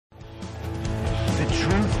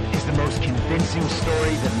most convincing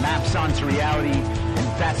story that maps onto reality, and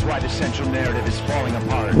that's why the central narrative is falling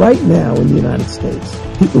apart. Right now in the United States,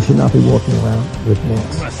 people should not be walking around with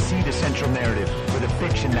masks. We must see the central narrative for the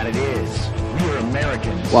fiction that it is. We are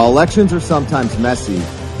Americans. While elections are sometimes messy,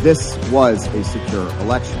 this was a secure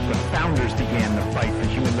election. The founders began the fight for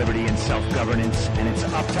human liberty and self-governance, and it's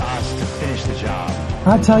up to us to finish the job.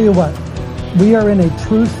 I'll tell you what, we are in a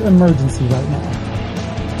truth emergency right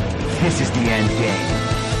now. This is the end game.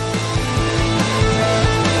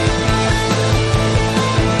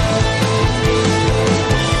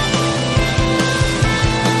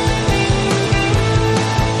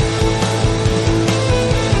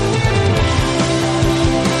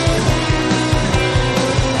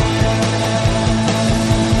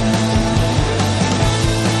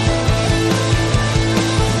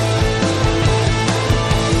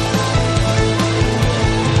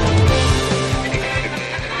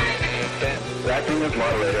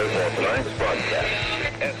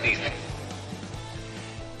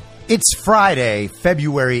 It's Friday,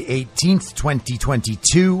 February 18th,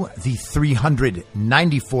 2022, the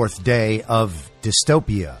 394th day of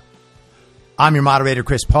dystopia. I'm your moderator,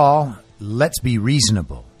 Chris Paul. Let's be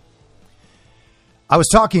reasonable. I was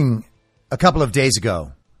talking a couple of days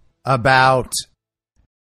ago about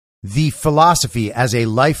the philosophy as a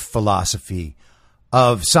life philosophy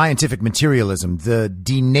of scientific materialism, the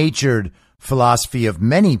denatured philosophy of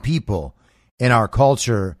many people in our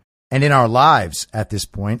culture and in our lives at this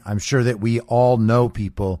point. I'm sure that we all know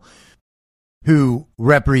people who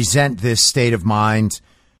represent this state of mind,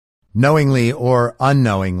 knowingly or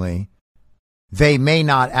unknowingly. They may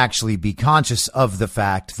not actually be conscious of the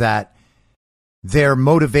fact that their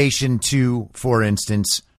motivation to, for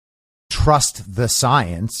instance, trust the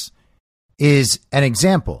science is an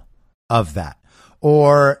example of that,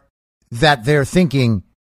 or that their thinking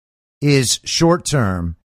is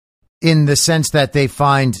short-term in the sense that they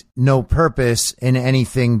find no purpose in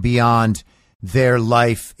anything beyond their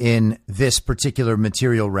life in this particular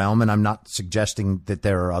material realm. And I'm not suggesting that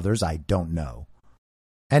there are others. I don't know.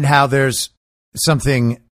 And how there's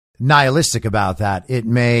something nihilistic about that. It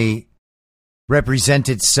may represent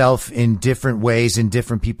itself in different ways in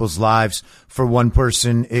different people's lives. For one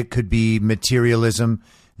person, it could be materialism.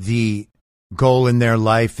 The goal in their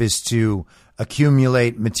life is to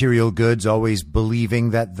accumulate material goods, always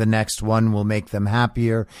believing that the next one will make them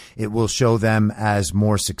happier. It will show them as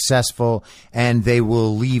more successful, and they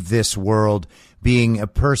will leave this world being a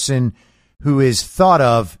person who is thought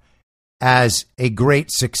of as a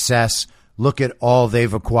great success. Look at all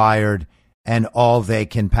they've acquired and all they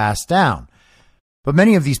can pass down. But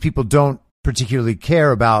many of these people don't particularly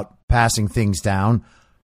care about passing things down.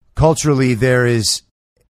 Culturally, there is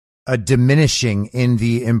a diminishing in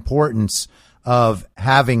the importance of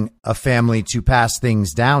having a family to pass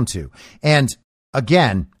things down to. And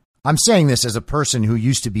again, I'm saying this as a person who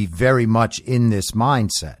used to be very much in this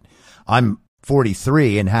mindset. I'm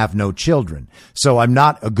 43 and have no children, so I'm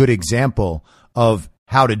not a good example of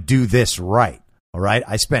how to do this right. All right.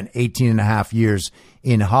 I spent 18 and a half years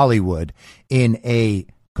in Hollywood in a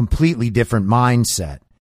completely different mindset,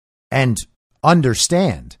 and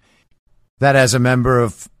understand that as a member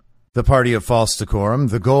of the party of false decorum,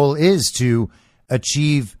 the goal is to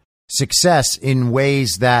achieve success in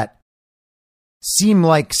ways that seem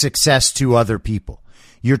like success to other people.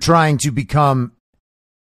 You're trying to become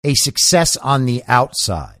a success on the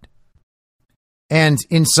outside. And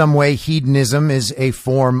in some way, hedonism is a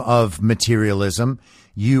form of materialism.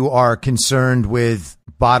 You are concerned with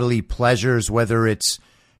bodily pleasures, whether it's,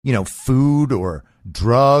 food or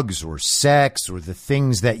drugs or sex or the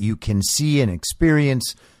things that you can see and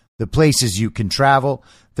experience, the places you can travel.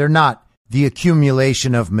 They're not the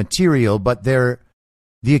accumulation of material, but they're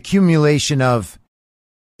the accumulation of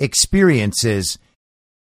experiences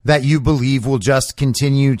that you believe will just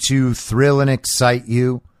continue to thrill and excite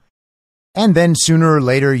you. And then sooner or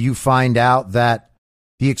later, you find out that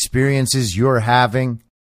the experiences you're having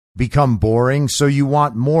become boring, so you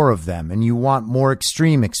want more of them and you want more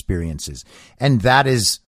extreme experiences. And that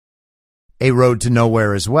is a road to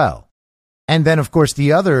nowhere as well. And then, of course,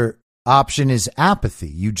 the other option is apathy.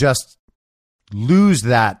 You just lose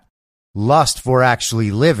that lust for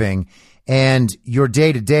actually living, and your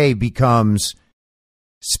day-to-day becomes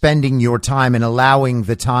spending your time and allowing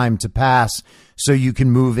the time to pass so you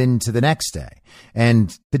can move into the next day.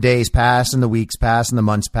 And the days pass, and the weeks pass, and the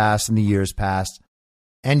months pass, and the years pass,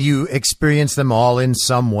 and you experience them all in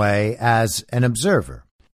some way as an observer.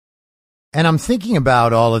 And I'm thinking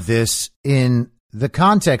about all of this in the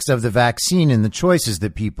context of the vaccine and the choices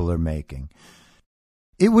that people are making.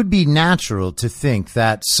 It would be natural to think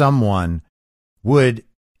that someone would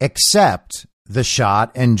accept the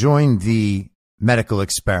shot and join the medical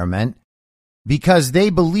experiment because they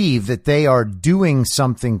believe that they are doing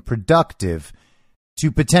something productive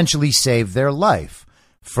to potentially save their life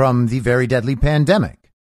from the very deadly pandemic.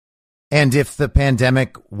 And if the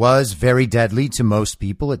pandemic was very deadly to most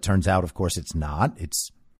people, it turns out, of course, it's not.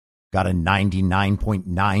 It's got a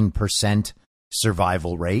 99.9%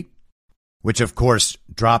 survival rate, which, of course,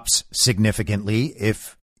 drops significantly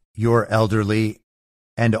if you're elderly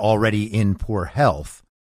and already in poor health,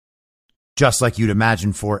 just like you'd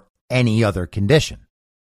imagine for any other condition.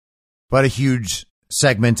 But a huge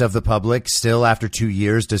segment of the public still, after 2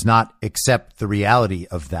 years, does not accept the reality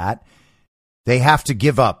of that. They have to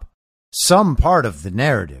give up some part of the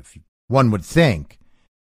narrative, one would think,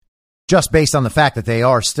 just based on the fact that they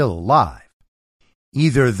are still alive.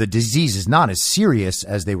 Either the disease is not as serious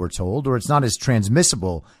as they were told, or it's not as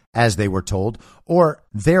transmissible as they were told, or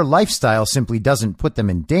their lifestyle simply doesn't put them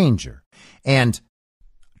in danger. And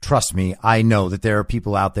trust me, I know that there are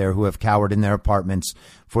people out there who have cowered in their apartments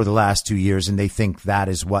for the last 2 years, and they think that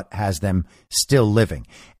is what has them still living.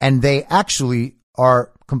 And they actually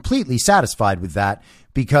are completely satisfied with that,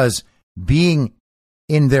 because being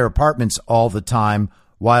in their apartments all the time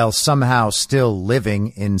while somehow still living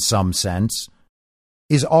in some sense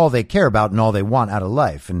is all they care about and all they want out of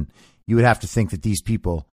life. And you would have to think that these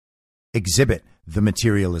people exhibit the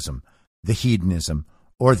materialism, the hedonism,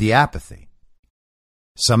 or the apathy.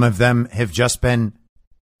 Some of them have just been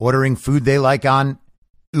ordering food they like on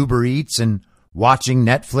Uber Eats and watching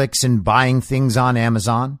Netflix and buying things on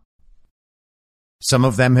Amazon. Some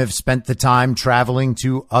of them have spent the time traveling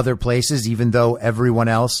to other places, even though everyone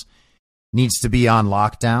else needs to be on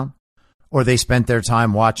lockdown. Or they spent their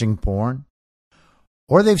time watching porn.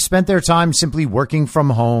 Or they've spent their time simply working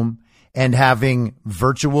from home and having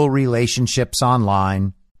virtual relationships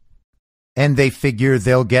online. And they figure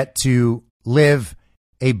they'll get to live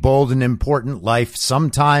a bold and important life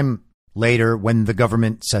sometime later when the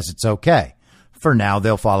government says it's okay. For now,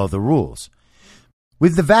 they'll follow the rules.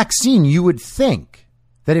 With the vaccine, you would think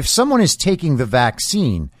that if someone is taking the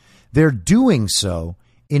vaccine, they're doing so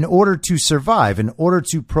in order to survive, in order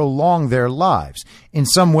to prolong their lives. In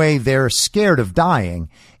some way, they're scared of dying,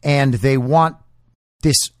 and they want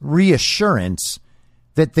this reassurance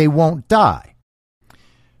that they won't die.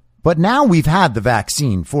 But now we've had the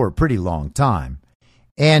vaccine for a pretty long time,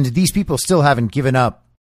 and these people still haven't given up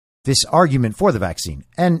this argument for the vaccine.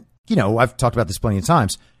 And, you know, I've talked about this plenty of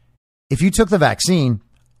times. If you took the vaccine,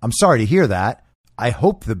 I'm sorry to hear that. I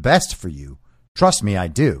hope the best for you. Trust me, I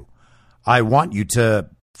do. I want you to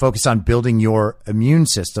focus on building your immune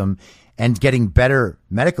system and getting better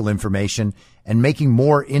medical information and making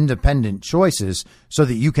more independent choices so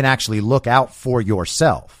that you can actually look out for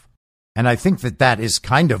yourself. And I think that that is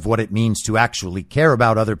kind of what it means to actually care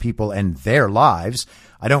about other people and their lives.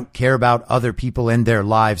 I don't care about other people and their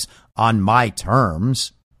lives on my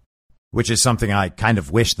terms, which is something I kind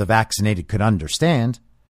of wish the vaccinated could understand.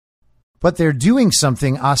 But they're doing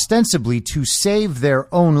something ostensibly to save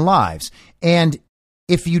their own lives. And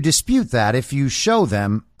if you dispute that, if you show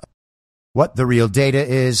them what the real data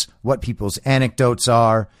is, what people's anecdotes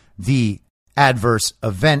are, the adverse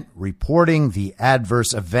event reporting, the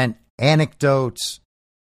adverse event anecdotes,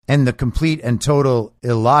 and the complete and total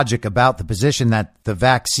illogic about the position that the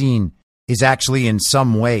vaccine is actually in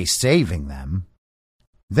some way saving them,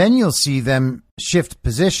 then you'll see them shift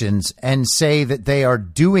positions and say that they are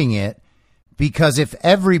doing it because if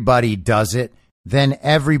everybody does it, then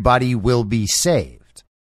everybody will be saved.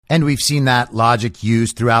 And we've seen that logic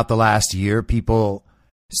used throughout the last year. People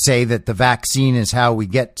say that the vaccine is how we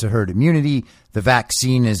get to herd immunity. The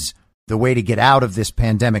vaccine is the way to get out of this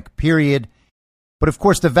pandemic period. But of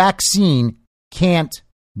course, the vaccine can't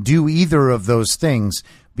do either of those things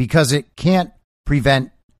because it can't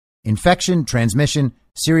prevent infection, transmission,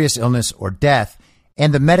 serious illness, or death.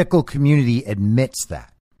 And the medical community admits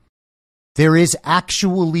that. There is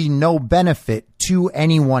actually no benefit to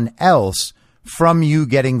anyone else from you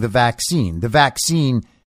getting the vaccine. The vaccine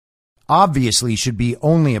obviously should be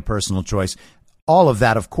only a personal choice. All of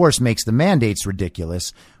that, of course, makes the mandates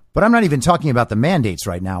ridiculous. But I'm not even talking about the mandates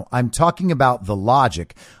right now. I'm talking about the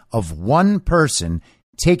logic of one person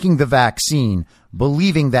taking the vaccine,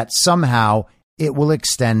 believing that somehow it will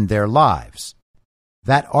extend their lives.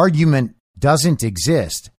 That argument doesn't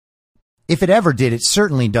exist. If it ever did, it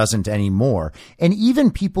certainly doesn't anymore. And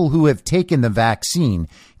even people who have taken the vaccine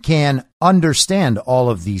can understand all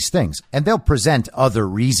of these things. And they'll present other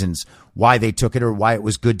reasons why they took it or why it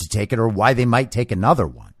was good to take it or why they might take another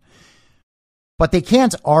one. But they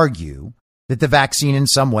can't argue that the vaccine in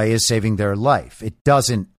some way is saving their life. It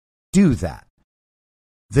doesn't do that.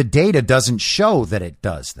 the data doesn't show that it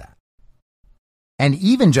does that. And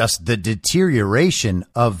even just the deterioration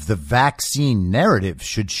of the vaccine narrative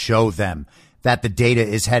should show them that the data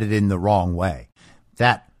is headed in the wrong way.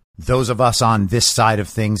 That those of us on this side of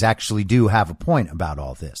things actually do have a point about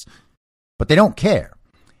all this. But they don't care.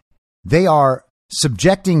 They are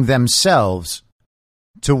subjecting themselves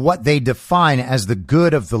to what they define as the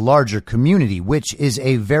good of the larger community, which is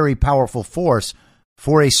a very powerful force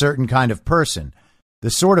for a certain kind of person,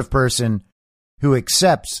 the sort of person who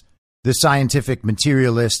accepts the scientific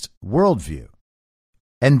materialist worldview.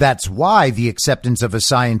 And that's why the acceptance of a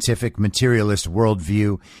scientific materialist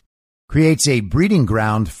worldview creates a breeding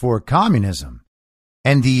ground for communism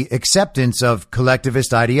and the acceptance of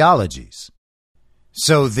collectivist ideologies.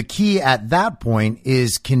 So the key at that point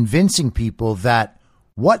is convincing people that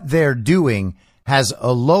what they're doing has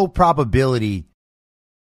a low probability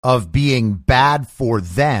of being bad for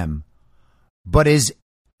them, but is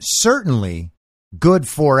certainly good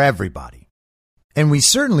for everybody. And we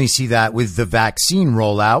certainly see that with the vaccine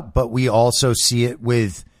rollout, but we also see it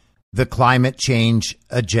with the climate change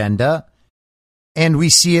agenda, and we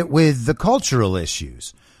see it with the cultural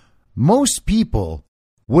issues. Most people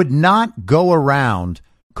would not go around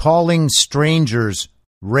calling strangers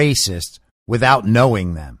racist without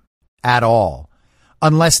knowing them at all,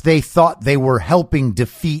 unless they thought they were helping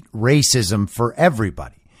defeat racism for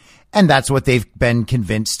everybody. And that's what they've been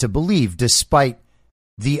convinced to believe, despite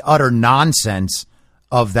the utter nonsense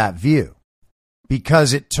of that view.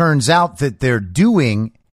 Because it turns out that they're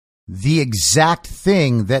doing the exact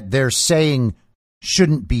thing that they're saying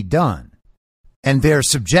shouldn't be done. And they're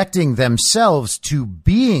subjecting themselves to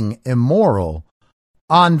being immoral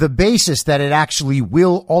on the basis that it actually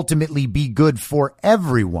will ultimately be good for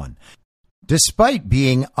everyone, despite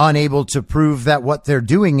being unable to prove that what they're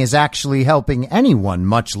doing is actually helping anyone,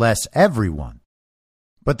 much less everyone.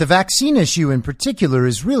 But the vaccine issue in particular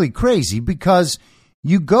is really crazy because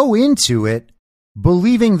you go into it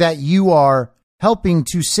believing that you are helping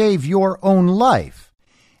to save your own life.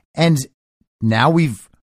 And now we've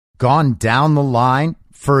gone down the line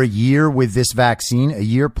for a year with this vaccine, a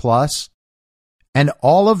year plus, and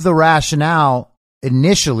all of the rationale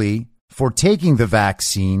initially for taking the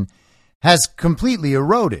vaccine has completely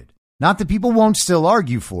eroded. Not that people won't still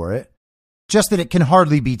argue for it, just that it can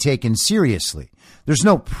hardly be taken seriously. There's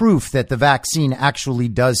no proof that the vaccine actually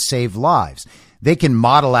does save lives. They can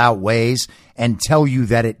model out ways and tell you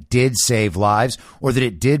that it did save lives or that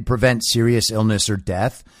it did prevent serious illness or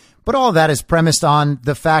death. But all that is premised on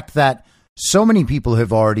the fact that so many people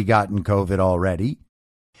have already gotten COVID already,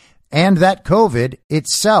 and that COVID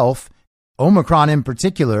itself, Omicron in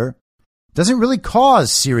particular, doesn't really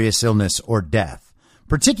cause serious illness or death,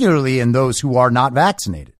 particularly in those who are not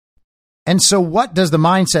vaccinated. And so what does the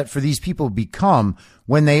mindset for these people become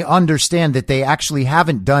when they understand that they actually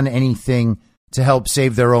haven't done anything to help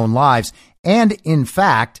save their own lives? And in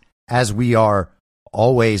fact, as we are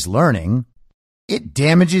always learning, it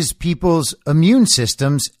damages people's immune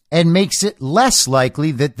systems and makes it less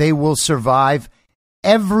likely that they will survive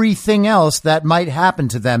everything else that might happen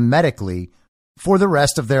to them medically for the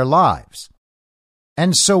rest of their lives.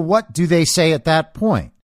 And so what do they say at that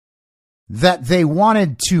point? That they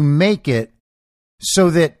wanted to make it so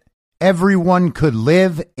that everyone could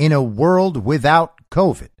live in a world without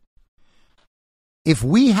COVID. If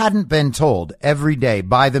we hadn't been told every day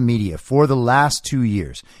by the media for the last 2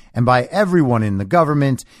 years and by everyone in the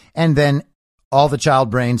government and then all the child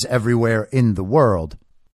brains everywhere in the world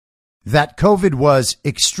that COVID was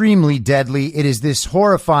extremely deadly, it is this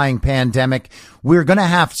horrifying pandemic, we're going to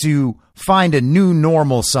have to find a new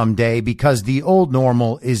normal someday because the old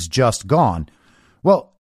normal is just gone.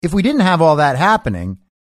 Well, if we didn't have all that happening,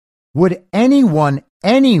 would anyone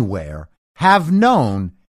anywhere have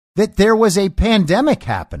known that there was a pandemic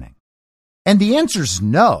happening? And the answer's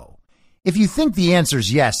no. If you think the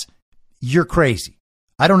answer's yes, you're crazy.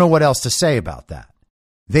 I don't know what else to say about that.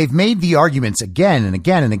 They've made the arguments again and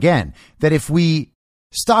again and again that if we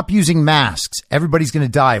stop using masks, everybody's going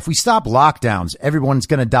to die. If we stop lockdowns, everyone's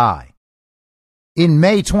going to die. In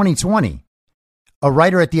May 2020, a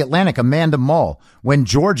writer at The Atlantic, Amanda Mull, when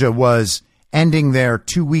Georgia was ending their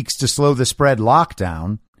 2 weeks to slow the spread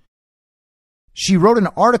lockdown, she wrote an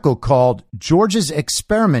article called Georgia's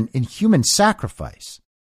Experiment in Human Sacrifice.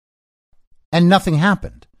 And nothing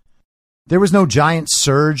happened. There was no giant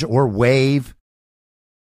surge or wave.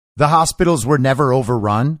 The hospitals were never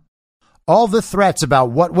overrun. All the threats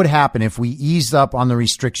about what would happen if we eased up on the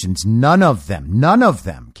restrictions, none of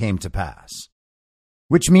them came to pass.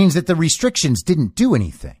 Which means that the restrictions didn't do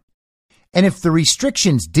anything. And if the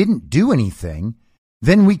restrictions didn't do anything,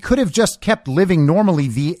 then we could have just kept living normally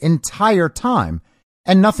the entire time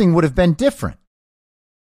and nothing would have been different.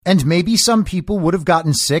 And maybe some people would have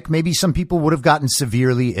gotten sick. Maybe some people would have gotten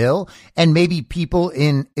severely ill. And maybe people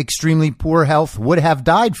in extremely poor health would have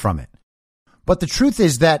died from it. But the truth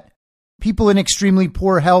is that people in extremely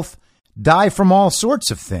poor health die from all sorts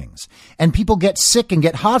of things. And people get sick and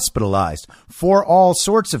get hospitalized for all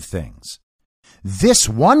sorts of things. This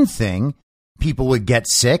one thing, people would get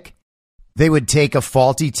sick. They would take a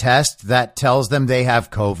faulty test that tells them they have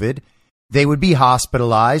COVID. They would be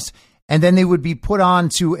hospitalized. And then they would be put on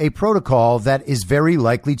to a protocol that is very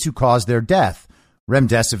likely to cause their death,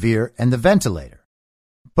 remdesivir and the ventilator.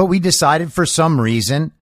 But we decided for some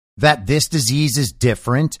reason that this disease is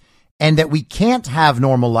different and that we can't have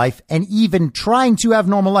normal life. And even trying to have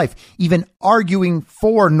normal life, even arguing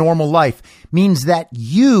for normal life, means that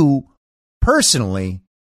you personally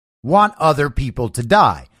want other people to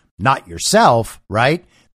die, not yourself, right?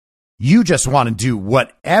 You just want to do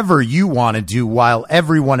whatever you want to do while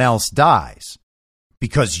everyone else dies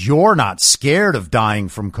because you're not scared of dying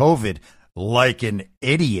from COVID like an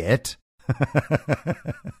idiot.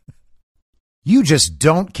 You just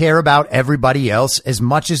don't care about everybody else as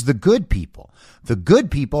much as the good people. The good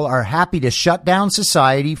people are happy to shut down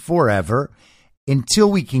society forever until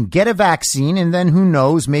we can get a vaccine. And then who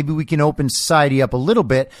knows, maybe we can open society up a little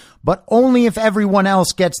bit, but only if everyone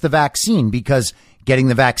else gets the vaccine, because getting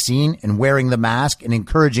the vaccine and wearing the mask and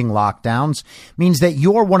encouraging lockdowns means that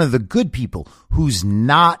you're one of the good people who's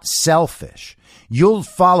not selfish. You'll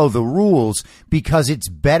follow the rules because it's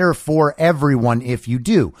better for everyone if you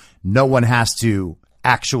do. No one has to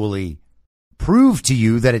actually prove to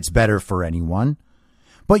you that it's better for anyone,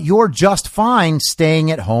 but you're just fine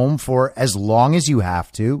staying at home for as long as you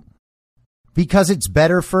have to because it's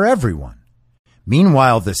better for everyone.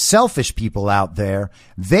 Meanwhile, the selfish people out there,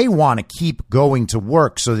 they want to keep going to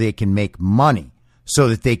work so they can make money, so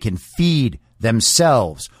that they can feed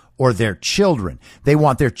themselves or their children. They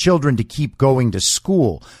want their children to keep going to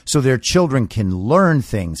school so their children can learn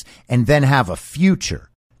things and then have a future.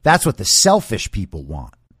 That's what the selfish people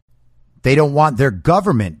want. They don't want their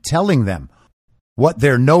government telling them what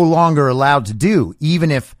they're no longer allowed to do,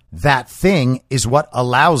 even if that thing is what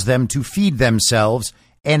allows them to feed themselves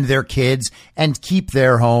and their kids and keep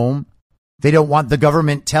their home. They don't want the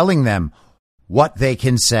government telling them what they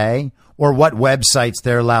can say or what websites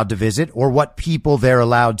they're allowed to visit or what people they're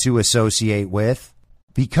allowed to associate with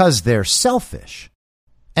because they're selfish.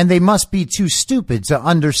 And they must be too stupid to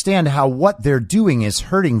understand how what they're doing is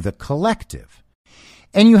hurting the collective.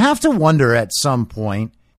 And you have to wonder at some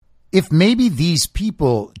point if maybe these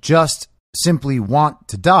people just simply want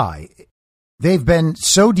to die. They've been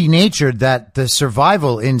so denatured that the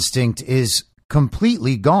survival instinct is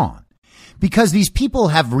completely gone because these people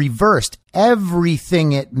have reversed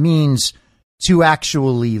everything it means to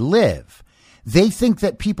actually live. They think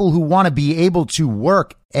that people who want to be able to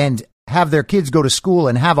work and have their kids go to school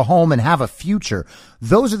and have a home and have a future,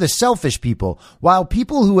 those are the selfish people, while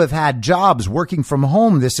people who have had jobs working from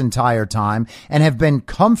home this entire time and have been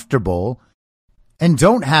comfortable and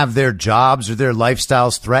don't have their jobs or their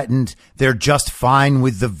lifestyles threatened, they're just fine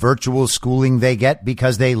with the virtual schooling they get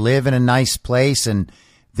because they live in a nice place and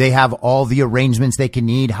they have all the arrangements they can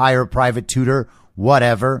need, hire a private tutor,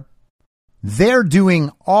 whatever. They're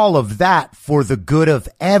doing all of that for the good of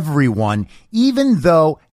everyone, even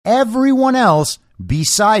though everyone else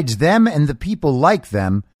besides them and the people like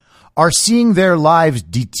them are seeing their lives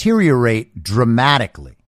deteriorate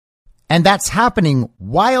dramatically. And that's happening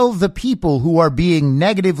while the people who are being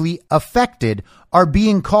negatively affected are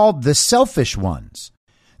being called the selfish ones.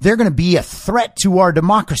 They're going to be a threat to our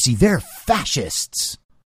democracy. They're fascists.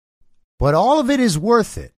 But all of it is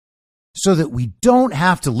worth it so that we don't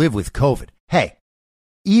have to live with COVID. Hey,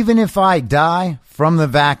 even if I die from the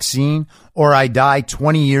vaccine or I die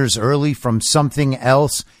 20 years early from something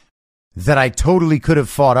else that I totally could have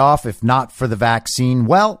fought off if not for the vaccine,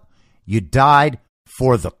 well, you died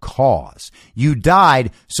for the cause. You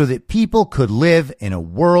died so that people could live in a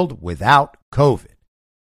world without COVID.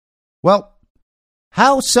 Well,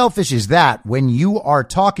 how selfish is that when you are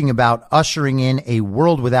talking about ushering in a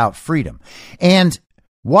world without freedom? And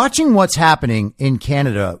watching what's happening in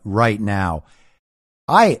Canada right now,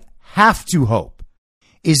 I have to hope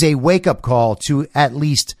is a wake-up call to at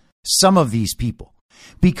least some of these people.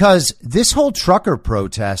 Because this whole trucker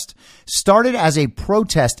protest started as a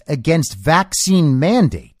protest against vaccine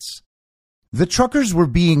mandates. The truckers were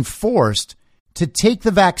being forced to take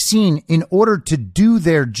the vaccine in order to do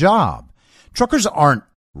their job. Truckers aren't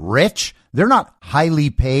rich. They're not highly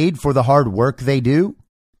paid for the hard work they do.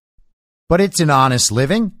 But it's an honest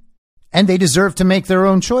living, and they deserve to make their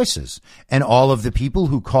own choices. And all of the people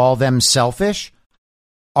who call them selfish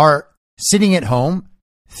are sitting at home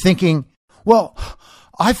thinking, well,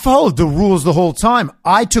 I followed the rules the whole time.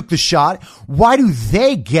 I took the shot. Why do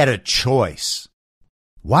they get a choice?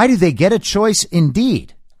 Why do they get a choice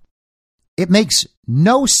indeed? It makes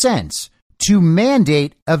no sense to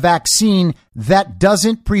mandate a vaccine that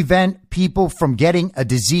doesn't prevent people from getting a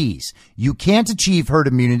disease. You can't achieve herd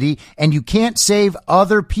immunity, and you can't save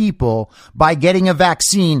other people by getting a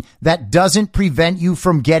vaccine that doesn't prevent you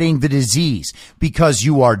from getting the disease, because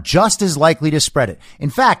you are just as likely to spread it. In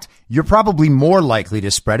fact, you're probably more likely to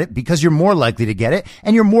spread it because you're more likely to get it,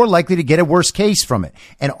 and you're more likely to get a worse case from it.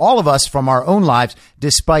 And all of us from our own lives,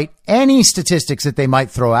 despite any statistics that they might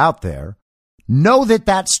throw out there, know that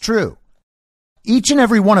that's true. Each and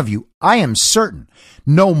every one of you, I am certain,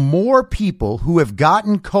 know more people who have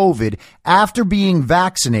gotten COVID after being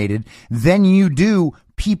vaccinated than you do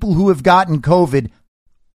people who have gotten COVID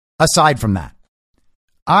aside from that.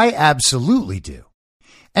 I absolutely do.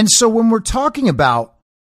 And so when we're talking about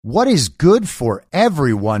what is good for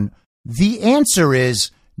everyone, the answer is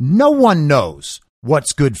no one knows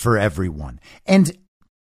what's good for everyone. And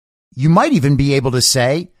you might even be able to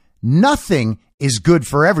say nothing is good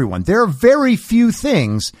for everyone. There are very few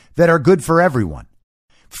things that are good for everyone.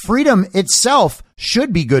 Freedom itself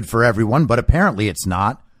should be good for everyone, but apparently it's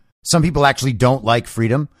not. Some people actually don't like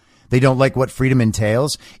freedom. They don't like what freedom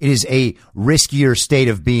entails. It is a riskier state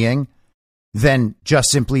of being than just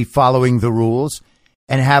simply following the rules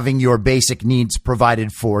and having your basic needs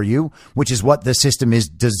provided for you, which is what the system is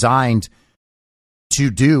designed to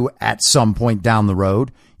do at some point down the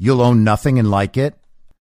road. You'll own nothing and like it.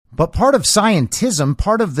 But part of scientism,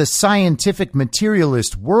 part of the scientific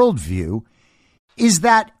materialist worldview, is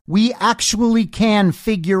that we actually can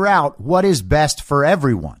figure out what is best for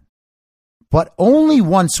everyone. But only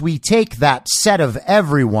once we take that set of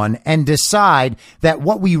everyone and decide that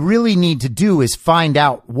what we really need to do is find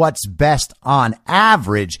out what's best on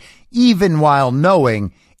average, even while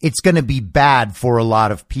knowing it's going to be bad for a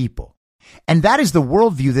lot of people. And that is the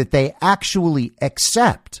worldview that they actually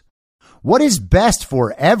accept. What is best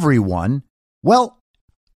for everyone? Well,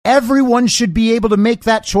 everyone should be able to make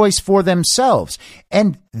that choice for themselves.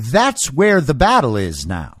 And that's where the battle is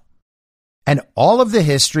now. And all of the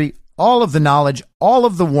history, all of the knowledge, all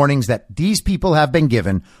of the warnings that these people have been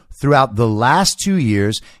given throughout the last 2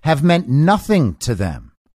 years have meant nothing to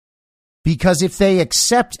them. Because if they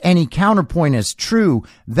accept any counterpoint as true,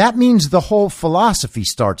 that means the whole philosophy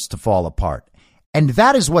starts to fall apart. And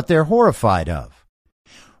that is what they're horrified of.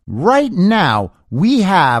 Right now, we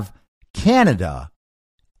have Canada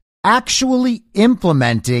actually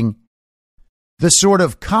implementing the sort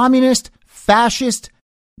of communist, fascist,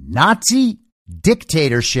 Nazi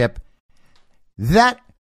dictatorship that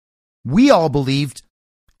we all believed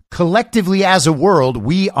collectively as a world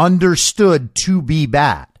we understood to be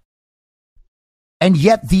bad. And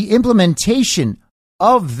yet the implementation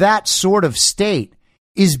of that sort of state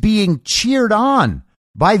is being cheered on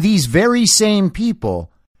by these very same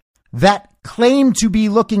people that claim to be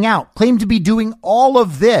looking out, claim to be doing all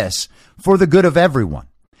of this for the good of everyone.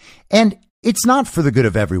 And it's not for the good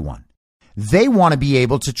of everyone. They want to be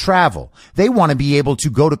able to travel. They want to be able to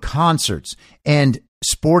go to concerts and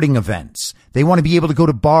sporting events. They want to be able to go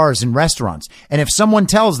to bars and restaurants. And if someone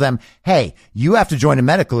tells them, hey, you have to join a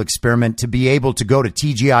medical experiment to be able to go to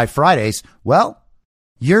TGI Fridays, well,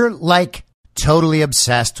 you're like totally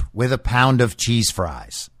obsessed with a pound of cheese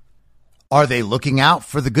fries. Are they looking out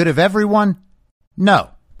for the good of everyone?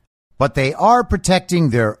 No. But they are protecting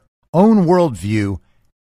their own worldview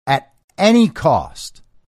at any cost.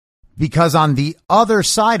 Because on the other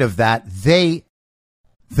side of that, the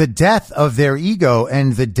death of their ego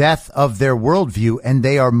and the death of their worldview, and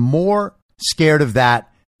they are more scared of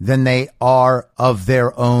that than they are of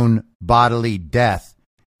their own bodily death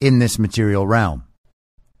in this material realm.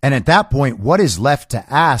 And at that point, what is left to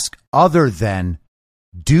ask other than,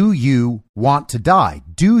 do you want to die?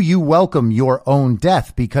 Do you welcome your own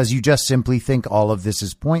death because you just simply think all of this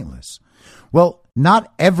is pointless? Well,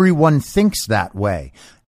 not everyone thinks that way.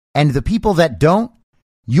 And the people that don't,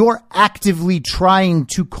 you're actively trying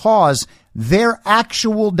to cause their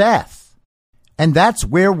actual death. And that's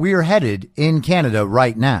where we're headed in Canada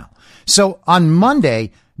right now. So on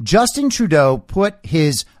Monday, Justin Trudeau put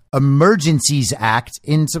his Emergencies Act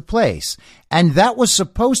into place. And that was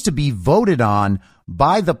supposed to be voted on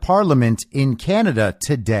by the Parliament in Canada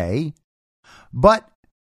today. But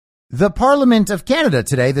the Parliament of Canada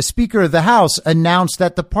today, the Speaker of the House, announced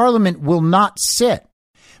that the Parliament will not sit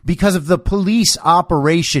because of the police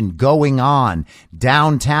operation going on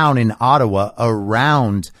downtown in Ottawa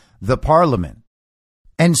around the parliament.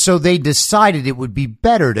 And so they decided it would be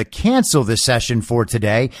better to cancel the session for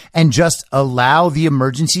today and just allow the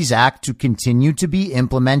Emergencies Act to continue to be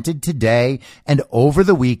implemented today and over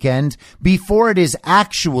the weekend before it is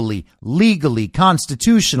actually legally,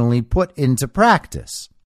 constitutionally put into practice.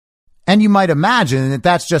 And you might imagine that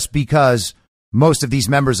that's just because most of these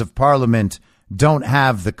members of parliament don't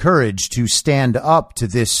have the courage to stand up to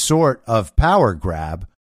this sort of power grab.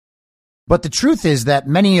 But the truth is that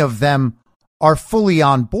many of them are fully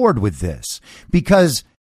on board with this because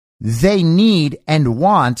they need and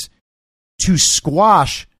want to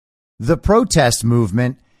squash the protest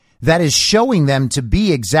movement that is showing them to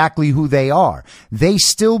be exactly who they are. They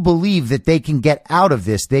still believe that they can get out of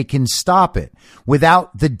this. They can stop it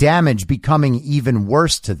without the damage becoming even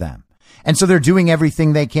worse to them. And so they're doing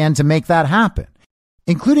everything they can to make that happen,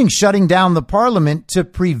 including shutting down the parliament to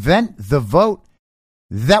prevent the vote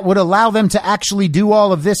that would allow them to actually do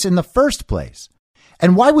all of this in the first place.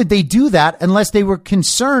 And why would they do that unless they were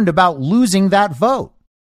concerned about losing that vote?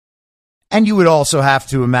 And you would also have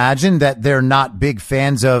to imagine that they're not big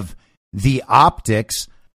fans of the optics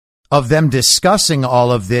of them discussing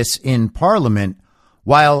all of this in Parliament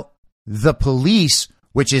while the police,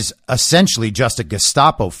 which is essentially just a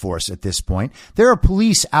Gestapo force at this point, there are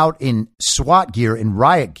police out in SWAT gear and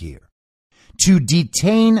riot gear to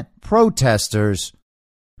detain protesters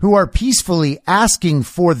who are peacefully asking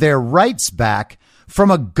for their rights back from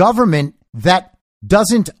a government that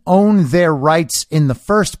doesn't own their rights in the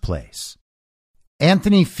first place.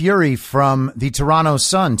 Anthony Fury from the Toronto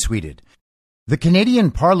Sun tweeted, "The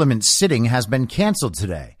Canadian Parliament sitting has been cancelled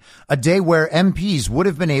today, a day where MPs would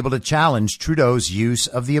have been able to challenge Trudeau's use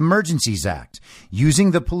of the Emergencies Act,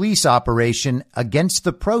 using the police operation against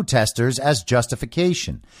the protesters as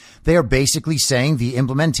justification. They are basically saying the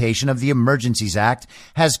implementation of the Emergencies Act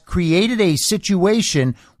has created a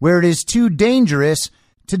situation where it is too dangerous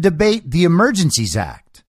to debate the Emergencies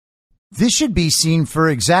Act." This should be seen for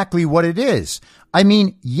exactly what it is. I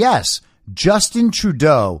mean, yes, Justin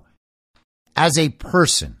Trudeau as a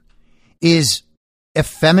person is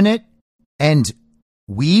effeminate and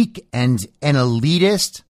weak and an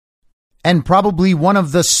elitist and probably one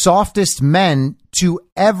of the softest men to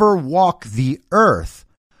ever walk the earth.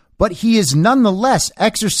 But he is nonetheless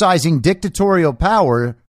exercising dictatorial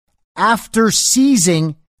power after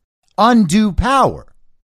seizing undue power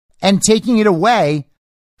and taking it away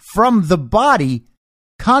from the body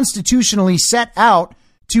constitutionally set out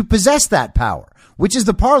to possess that power, which is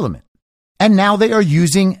the parliament. And now they are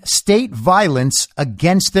using state violence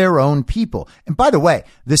against their own people. And by the way,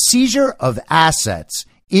 the seizure of assets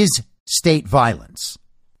is state violence.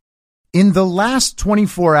 In the last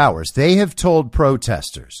 24 hours, they have told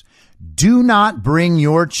protesters, do not bring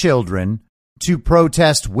your children to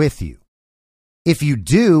protest with you. If you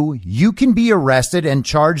do, you can be arrested and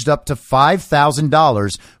charged up to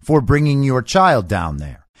 $5,000 for bringing your child down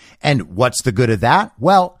there. And what's the good of that?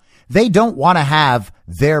 Well, they don't want to have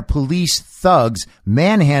their police thugs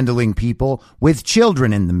manhandling people with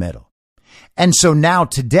children in the middle. And so now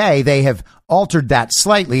today they have altered that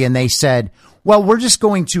slightly and they said, well, we're just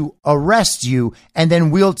going to arrest you and then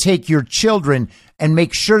we'll take your children and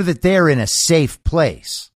make sure that they're in a safe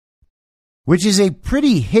place, which is a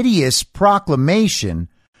pretty hideous proclamation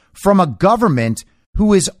from a government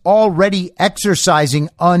who is already exercising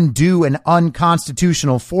undue and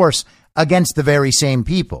unconstitutional force against the very same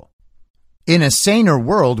people. In a saner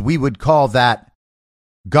world, we would call that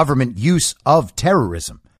government use of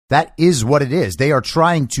terrorism. That is what it is. They are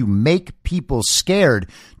trying to make people scared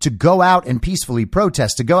to go out and peacefully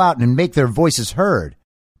protest, to go out and make their voices heard,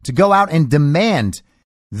 to go out and demand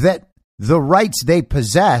that the rights they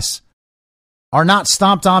possess are not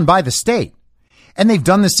stomped on by the state. And they've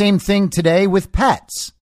done the same thing today with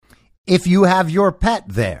pets. If you have your pet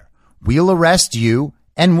there, we'll arrest you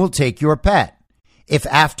and we'll take your pet. If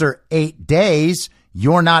after 8 days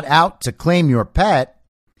you're not out to claim your pet,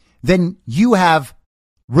 then you have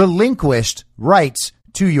relinquished rights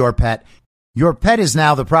to your pet. Your pet is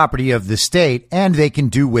now the property of the state and they can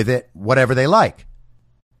do with it whatever they like.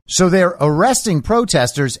 So they're arresting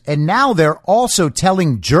protesters and now they're also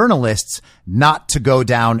telling journalists not to go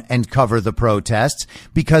down and cover the protests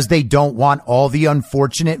because they don't want all the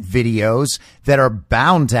unfortunate videos that are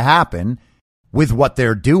bound to happen with what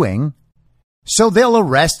they're doing. So they'll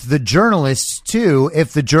arrest the journalists too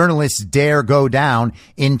if the journalists dare go down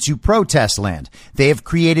into protest land. They have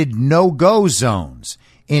created no-go zones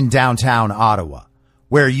in downtown Ottawa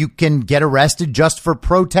where you can get arrested just for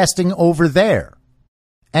protesting over there.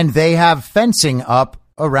 And they have fencing up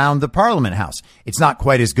around the Parliament House. It's not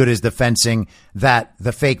quite as good as the fencing that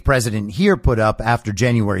the fake president here put up after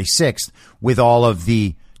January 6th with all of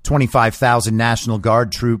the 25,000 National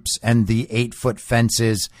Guard troops and the 8-foot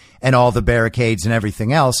fences and all the barricades and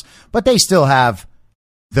everything else. But they still have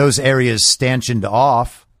those areas stanchioned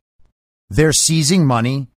off. They're seizing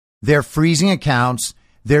money. They're freezing accounts.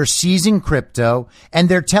 They're seizing crypto, and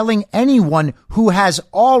they're telling anyone who has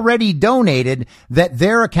already donated that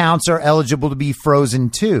their accounts are eligible to be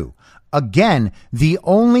frozen too. Again, the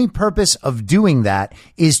only purpose of doing that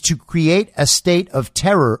is to create a state of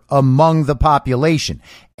terror among the population.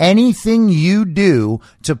 Anything you do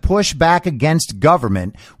to push back against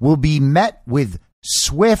government will be met with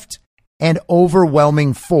swift and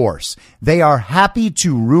overwhelming force. They are happy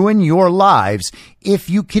to ruin your lives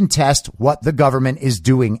if you contest what the government is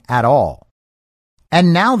doing at all.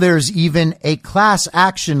 And now there's even a class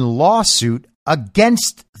action lawsuit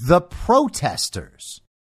against the protesters.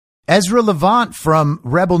 Ezra Levant from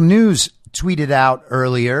Rebel News tweeted out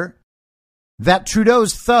earlier that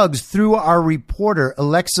Trudeau's thugs threw our reporter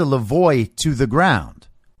Alexa Lavoie to the ground.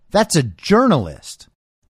 That's a journalist.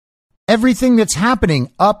 Everything that's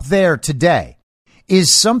happening up there today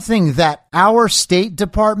is something that our State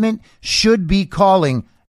Department should be calling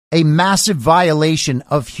a massive violation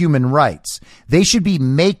of human rights. They should be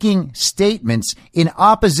making statements in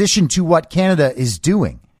opposition to what Canada is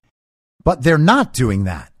doing. But they're not doing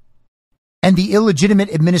that. And the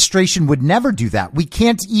illegitimate administration would never do that. We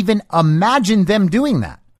can't even imagine them doing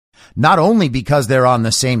that. Not only because they're on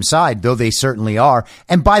the same side, though they certainly are.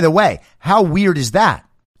 And by the way, how weird is that?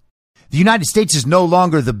 The United States is no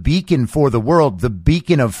longer the beacon for the world, the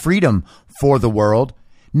beacon of freedom for the world.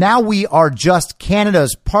 Now we are just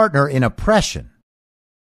Canada's partner in oppression.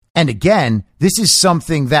 And again, this is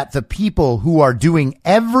something that the people who are doing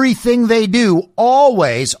everything they do,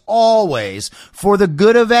 always for the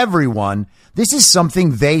good of everyone, this is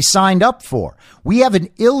something they signed up for. We have an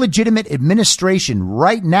illegitimate administration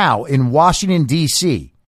right now in Washington, D.C.,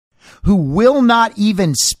 who will not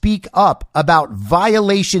even speak up about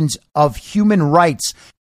violations of human rights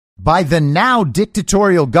by the now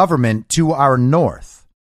dictatorial government to our north.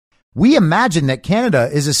 We imagine that Canada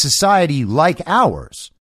is a society like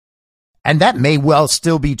ours, and that may well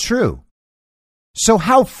still be true. So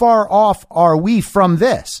how far off are we from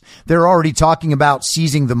this? They're already talking about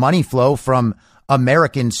seizing the money flow from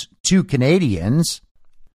Americans to Canadians.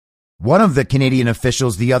 One of the Canadian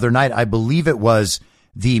officials the other night, I believe it was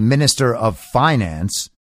the Minister of Finance,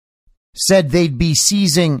 said they'd be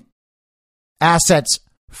seizing assets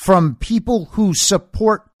from people who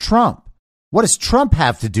support Trump. What does Trump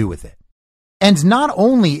have to do with it? And not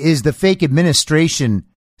only is the fake administration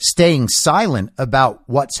staying silent about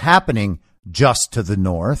what's happening just to the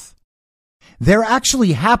north, they're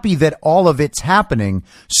actually happy that all of it's happening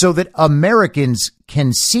so that Americans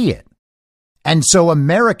can see it. And so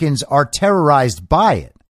Americans are terrorized by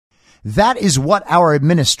it. That is what our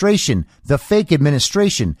administration, the fake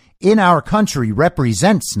administration in our country,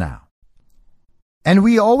 represents now. And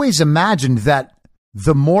we always imagined that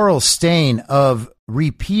the moral stain of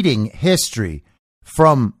repeating history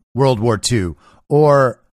from World War II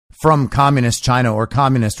or from communist China or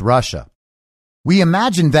communist Russia, we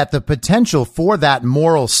imagined that the potential for that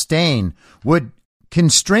moral stain would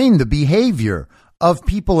constrain the behavior of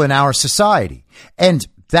people in our society. And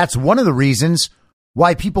that's one of the reasons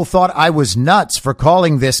why people thought I was nuts for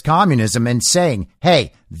calling this communism and saying,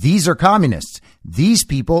 hey, these are communists. These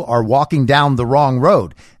people are walking down the wrong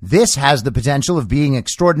road. This has the potential of being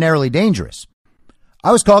extraordinarily dangerous.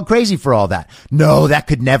 I was called crazy for all that. No, that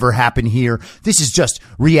could never happen here. This is just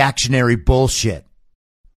reactionary bullshit.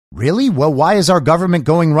 Really? Well, why is our government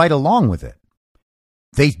going right along with it?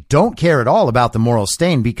 They don't care at all about the moral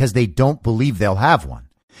stain because they don't believe they'll have one.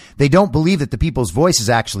 They don't believe that the people's voices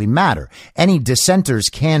actually matter. Any dissenters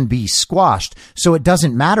can be squashed, so it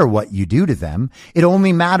doesn't matter what you do to them. It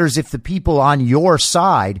only matters if the people on your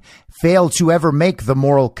side fail to ever make the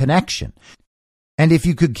moral connection. And if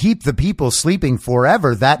you could keep the people sleeping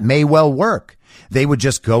forever, that may well work. They would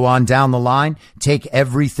just go on down the line, take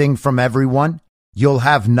everything from everyone. You'll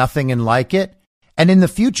have nothing and like it. And in the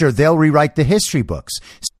future, they'll rewrite the history books.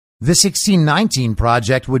 The 1619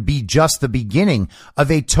 Project would be just the beginning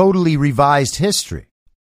of a totally revised history.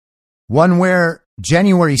 One where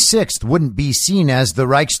January 6th wouldn't be seen as the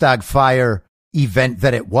Reichstag fire event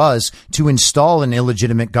that it was to install an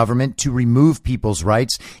illegitimate government to remove people's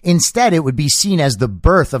rights. Instead, it would be seen as the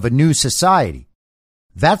birth of a new society.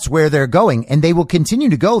 That's where they're going, and they will continue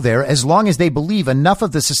to go there as long as they believe enough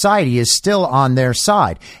of the society is still on their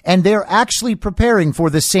side. And they're actually preparing for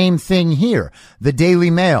the same thing here. The Daily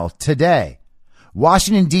Mail today.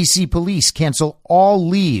 Washington, D.C. police cancel all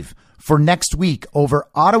leave for next week over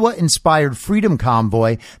Ottawa-inspired freedom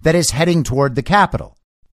convoy that is heading toward the Capitol.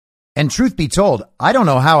 And truth be told, I don't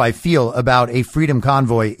know how I feel about a freedom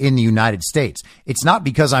convoy in the United States. It's not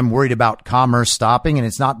because I'm worried about commerce stopping, and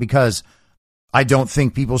it's not because I don't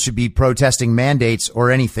think people should be protesting mandates or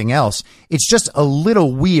anything else. It's just a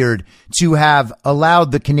little weird to have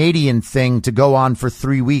allowed the Canadian thing to go on for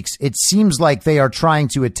 3 weeks. It seems like they are trying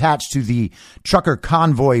to attach to the trucker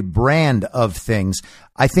convoy brand of things.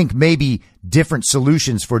 I think maybe different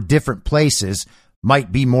solutions for different places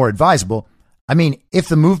might be more advisable. I mean, if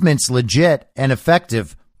the movement's legit and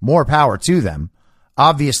effective, more power to them.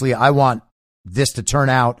 Obviously, I want this to turn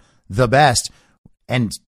out the best,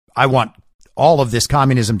 and I want all of this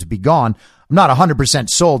communism to be gone. I'm not 100%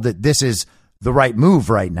 sold that this is the right move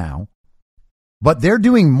right now, but they're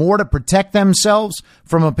doing more to protect themselves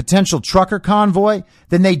from a potential trucker convoy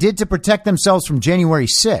than they did to protect themselves from January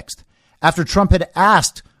 6th, after Trump had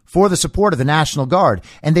asked for the support of the National Guard,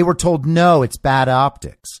 and they were told, no, it's bad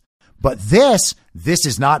optics. But this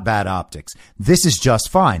is not bad optics. This is just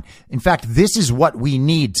fine. In fact, this is what we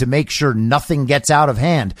need to make sure nothing gets out of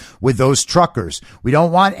hand with those truckers. We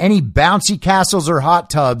don't want any bouncy castles or hot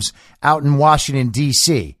tubs out in Washington,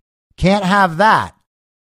 D.C. Can't have that.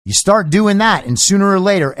 You start doing that, and sooner or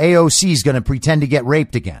later, AOC is going to pretend to get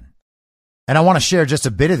raped again. And I want to share just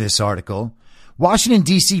a bit of this article. Washington,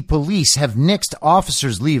 D.C. police have nixed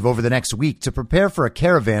officers' leave over the next week to prepare for a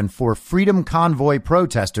caravan for Freedom Convoy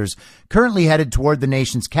protesters currently headed toward the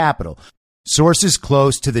nation's capital. Sources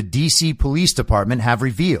close to the D.C. Police Department have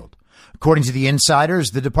revealed. According to the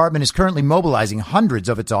insiders, the department is currently mobilizing hundreds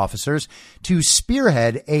of its officers to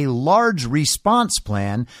spearhead a large response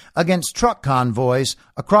plan against truck convoys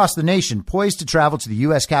across the nation, poised to travel to the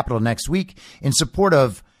U.S. Capitol next week in support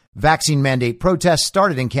of vaccine mandate protests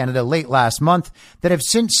started in Canada late last month that have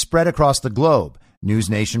since spread across the globe, News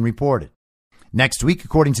Nation reported. Next week,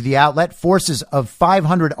 according to the outlet, forces of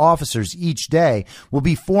 500 officers each day will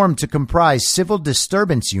be formed to comprise civil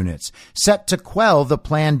disturbance units set to quell the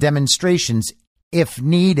planned demonstrations if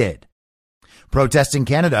needed. Protests in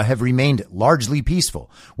Canada have remained largely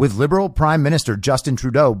peaceful, with Liberal Prime Minister Justin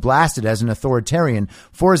Trudeau blasted as an authoritarian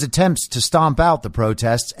for his attempts to stomp out the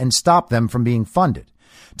protests and stop them from being funded.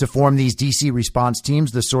 To form these D.C. response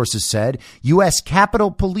teams, the sources said, U.S.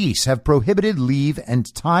 Capitol Police have prohibited leave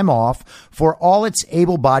and time off for all its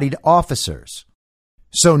able-bodied officers.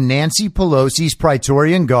 So Nancy Pelosi's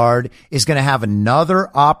Praetorian Guard is going to have another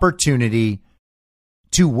opportunity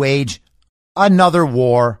to wage another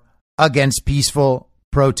war against peaceful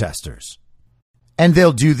protesters. And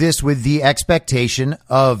they'll do this with the expectation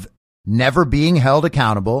of never being held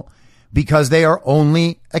accountable, because they are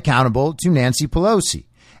only accountable to Nancy Pelosi.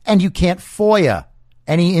 And you can't FOIA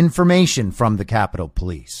any information from the Capitol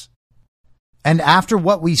Police. And after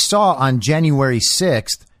what we saw on January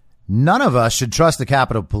 6th, none of us should trust the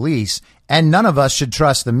Capitol Police, and none of us should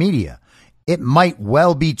trust the media. It might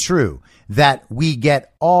well be true that we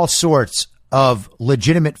get all sorts of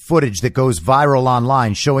legitimate footage that goes viral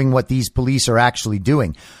online showing what these police are actually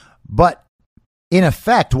doing. But in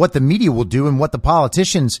effect, what the media will do and what the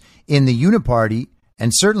politicians in the Uniparty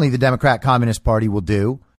and certainly the Democrat Communist Party will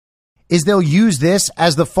do is they'll use this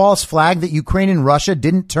as the false flag that Ukraine and Russia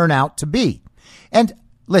didn't turn out to be. And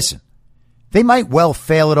listen, they might well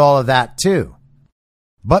fail at all of that too.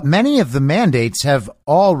 But many of the mandates have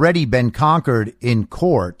already been conquered in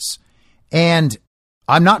courts, and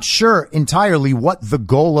I'm not sure entirely what the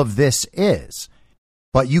goal of this is.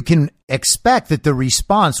 But you can expect that the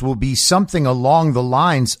response will be something along the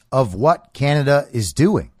lines of what Canada is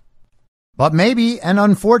doing. But maybe, and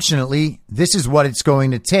unfortunately, this is what it's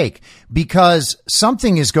going to take, because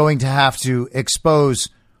something is going to have to expose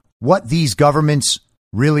what these governments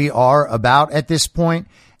really are about at this point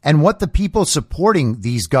and what the people supporting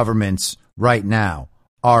these governments right now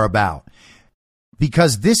are about.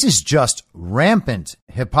 Because this is just rampant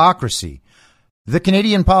hypocrisy. The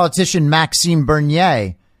Canadian politician Maxime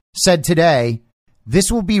Bernier said today,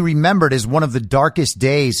 this will be remembered as one of the darkest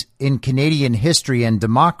days in Canadian history and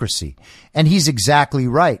democracy. And he's exactly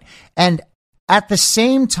right. And at the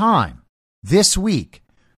same time, this week,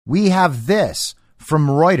 we have this from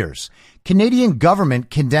Reuters. Canadian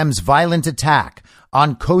government condemns violent attack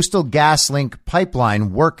on Coastal GasLink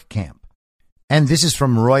pipeline work camp. And this is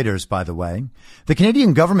from Reuters, by the way. The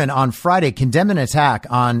Canadian government on Friday condemned an attack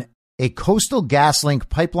on a Coastal GasLink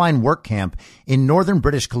pipeline work camp in northern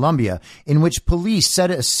British Columbia, in which police said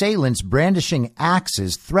assailants brandishing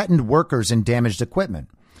axes threatened workers and damaged equipment.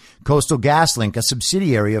 Coastal GasLink, a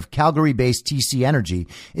subsidiary of Calgary-based TC Energy,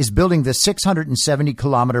 is building the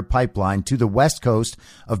 670-kilometer pipeline to the west coast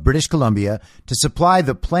of British Columbia to supply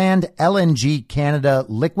the planned LNG Canada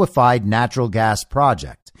liquefied natural gas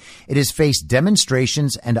project. It has faced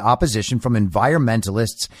demonstrations and opposition from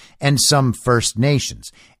environmentalists and some First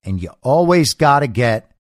Nations. And you always got to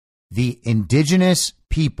get the indigenous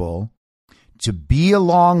people to be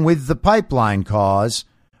along with the pipeline cause,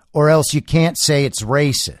 or else you can't say it's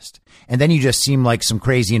racist. And then you just seem like some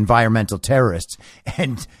crazy environmental terrorists.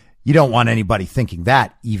 And you don't want anybody thinking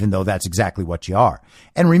that, even though that's exactly what you are.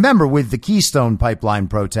 And remember, with the Keystone Pipeline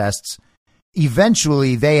protests,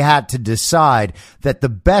 eventually they had to decide that the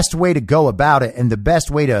best way to go about it and the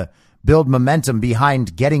best way to build momentum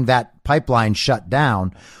behind getting that pipeline shut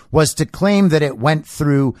down was to claim that it went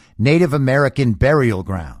through Native American burial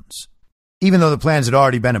grounds, even though the plans had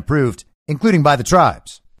already been approved, including by the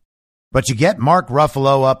tribes. But you get Mark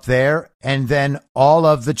Ruffalo up there, and then all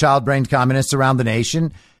of the child-brained communists around the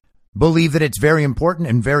nation believe that it's very important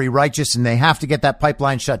and very righteous, and they have to get that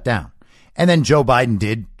pipeline shut down. And then Joe Biden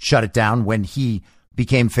did shut it down when he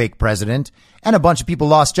became fake president, and a bunch of people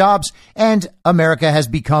lost jobs, and America has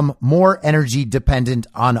become more energy dependent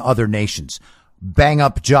on other nations. Bang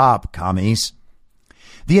up job, commies.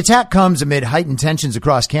 The attack comes amid heightened tensions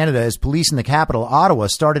across Canada as police in the capital, Ottawa,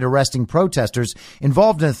 started arresting protesters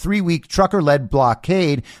involved in a 3-week trucker-led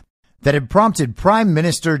blockade that had prompted Prime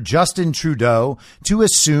Minister Justin Trudeau to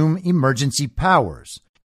assume emergency powers.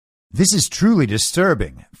 This is truly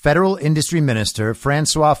disturbing, Federal Industry Minister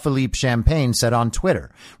Francois-Philippe Champagne said on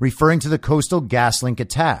Twitter, referring to the Coastal GasLink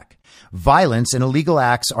attack. Violence and illegal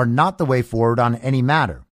acts are not the way forward on any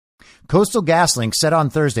matter. Coastal GasLink said on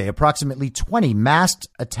Thursday approximately 20 masked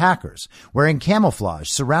attackers wearing camouflage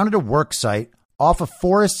surrounded a work site off a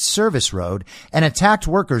Forest Service road and attacked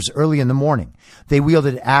workers early in the morning. They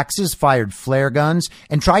wielded axes, fired flare guns,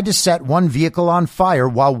 and tried to set one vehicle on fire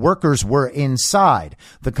while workers were inside,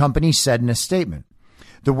 the company said in a statement.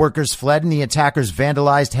 The workers fled and the attackers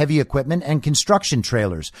vandalized heavy equipment and construction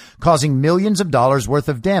trailers, causing millions of dollars worth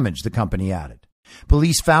of damage, the company added.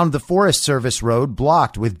 Police found the Forest Service road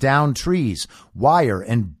blocked with downed trees, wire,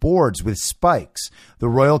 and boards with spikes, the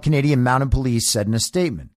Royal Canadian Mounted Police said in a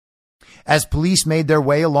statement. As police made their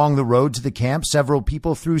way along the road to the camp, several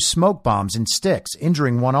people threw smoke bombs and sticks,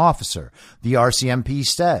 injuring one officer, the RCMP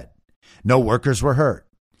said. No workers were hurt.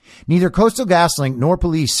 Neither Coastal GasLink nor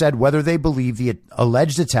police said whether they believe the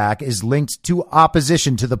alleged attack is linked to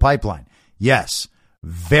opposition to the pipeline. Yes,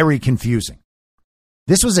 very confusing.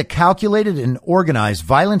 This was a calculated and organized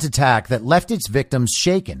violent attack that left its victims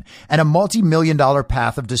shaken and a multi-million-dollar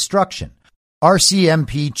path of destruction,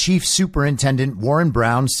 RCMP Chief Superintendent Warren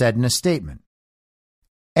Brown said in a statement.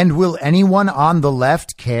 And will anyone on the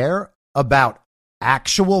left care about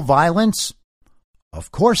actual violence?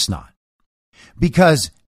 Of course not.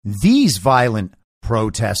 Because these violent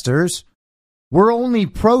protesters were only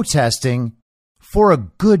protesting for a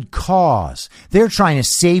good cause. They're trying to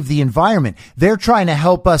save the environment. They're trying to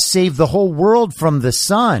help us save the whole world from the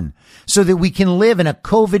sun so that we can live in a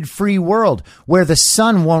COVID-free world where the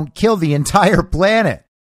sun won't kill the entire planet.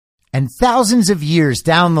 And thousands of years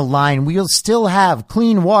down the line, we'll still have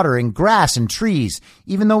clean water and grass and trees,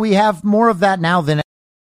 even though we have more of that now than ever.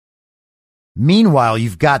 Meanwhile,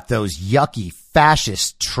 you've got those yucky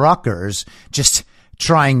fascist truckers just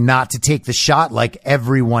trying not to take the shot like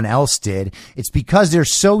everyone else did. It's because they're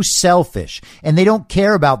so selfish and they don't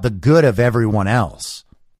care about the good of everyone else.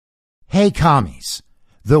 Hey, commies,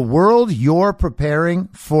 the world you're preparing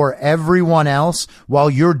for everyone else while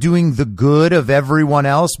you're doing the good of everyone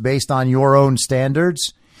else based on your own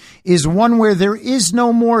standards is one where there is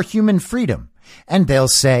no more human freedom. And they'll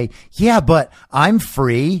say, yeah, but I'm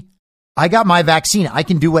free. I got my vaccine. I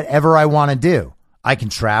can do whatever I want to do. I can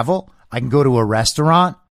travel. I can go to a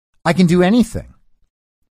restaurant. I can do anything.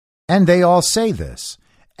 And they all say this.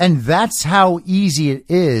 And that's how easy it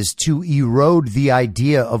is to erode the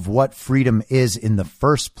idea of what freedom is in the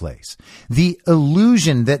first place. The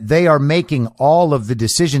illusion that they are making all of the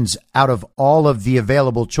decisions out of all of the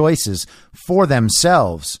available choices for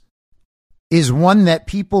themselves is one that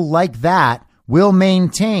people like that will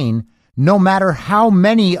maintain no matter how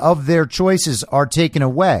many of their choices are taken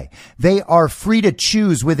away. They are free to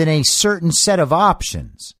choose within a certain set of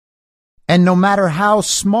options. And no matter how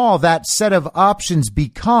small that set of options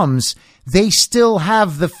becomes, they still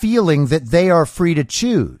have the feeling that they are free to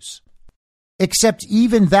choose. Except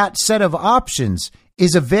even that set of options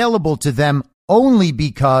is available to them only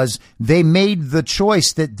because they made the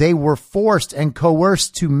choice that they were forced and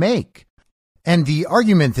coerced to make. And the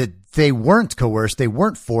argument that they weren't coerced, they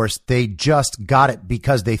weren't forced, they just got it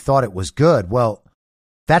because they thought it was good. Well,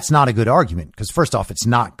 that's not a good argument because first off, it's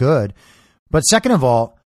not good. But second of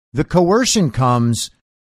all, the coercion comes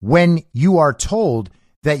when you are told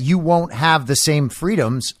that you won't have the same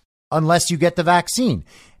freedoms unless you get the vaccine.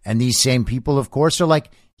 And these same people, of course, are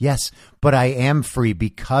like, yes, but I am free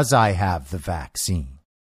because I have the vaccine.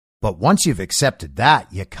 But once you've accepted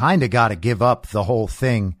that, you kind of got to give up the whole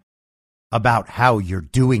thing about how you're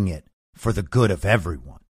doing it for the good of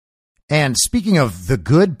everyone. And speaking of the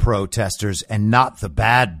good protesters and not the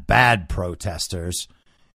bad protesters,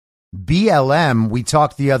 BLM, we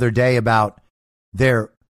talked the other day about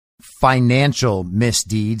their financial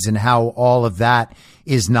misdeeds and how all of that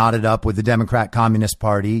is knotted up with the Democrat Communist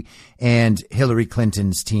Party and Hillary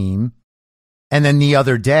Clinton's team. And then the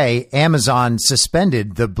other day, Amazon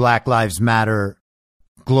suspended the Black Lives Matter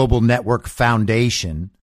Global Network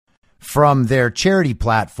Foundation from their charity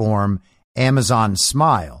platform, Amazon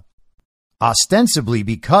Smile, ostensibly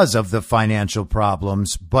because of the financial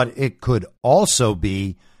problems, but it could also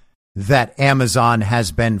be that Amazon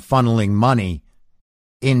has been funneling money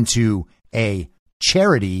into a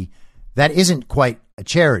charity that isn't quite a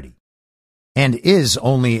charity and is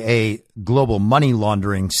only a global money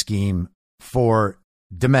laundering scheme for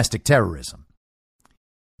domestic terrorism.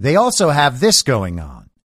 They also have this going on.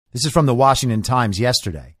 This is from the Washington Times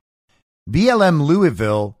yesterday. BLM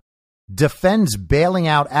Louisville defends bailing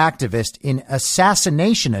out activist in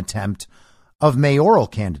assassination attempt of mayoral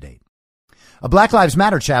candidate. A Black Lives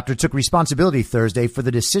Matter chapter took responsibility Thursday for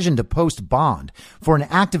the decision to post bond for an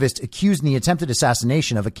activist accused in the attempted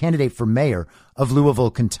assassination of a candidate for mayor of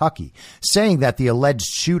Louisville, Kentucky, saying that the alleged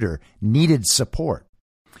shooter needed support.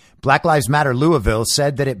 Black Lives Matter Louisville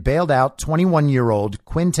said that it bailed out 21-year-old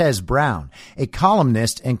Quintez Brown, a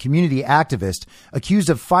columnist and community activist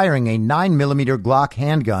accused of firing a 9mm Glock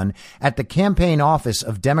handgun at the campaign office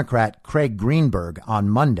of Democrat Craig Greenberg on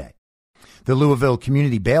Monday. The Louisville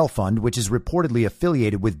Community Bail Fund, which is reportedly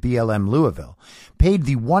affiliated with BLM Louisville, paid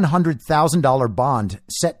the $100,000 bond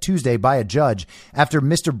set Tuesday by a judge after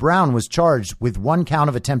Mr. Brown was charged with 1 count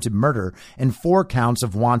of attempted murder and 4 counts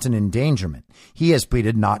of wanton endangerment. He has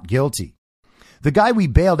pleaded not guilty. The guy we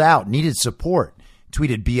bailed out needed support,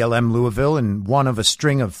 tweeted BLM Louisville in one of a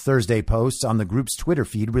string of Thursday posts on the group's Twitter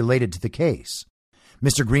feed related to the case.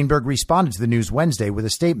 Mr. Greenberg responded to the news Wednesday with a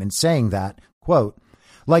statement saying that, quote,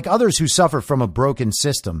 "Like others who suffer from a broken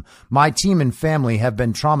system, my team and family have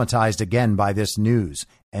been traumatized again by this news,"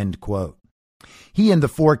 end quote. He and the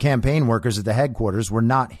 4 campaign workers at the headquarters were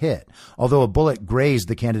not hit, although a bullet grazed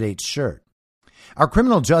the candidate's shirt. "Our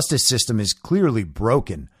criminal justice system is clearly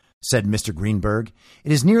broken," said Mr. Greenberg.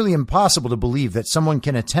 "It is nearly impossible to believe that someone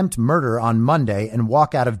can attempt murder on Monday and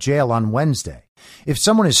walk out of jail on Wednesday. If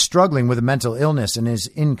someone is struggling with a mental illness and is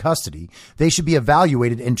in custody, they should be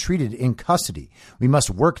evaluated and treated in custody. We must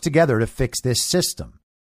work together to fix this system."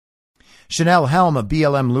 Chanel Helm, a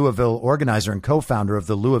BLM Louisville organizer and co-founder of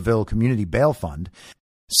the Louisville Community Bail Fund,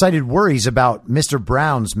 cited worries about Mr.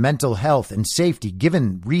 Brown's mental health and safety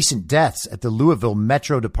given recent deaths at the Louisville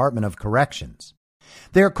Metro Department of Corrections.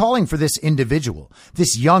 They are calling for this individual,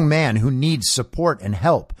 this young man who needs support and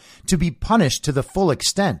help, to be punished to the full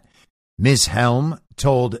extent, Ms. Helm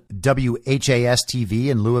told WHAS-TV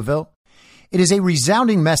in Louisville. "It is a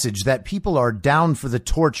resounding message that people are down for the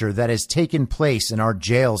torture that has taken place in our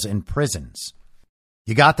jails and prisons."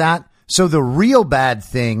 You got that? So the real bad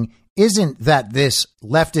thing isn't that this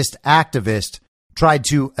leftist activist tried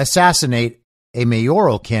to assassinate a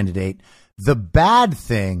mayoral candidate. The bad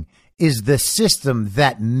thing is the system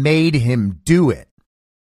that made him do it.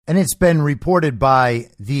 And it's been reported by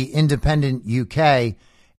the Independent UK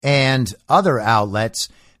and other outlets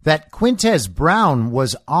that Quintez Brown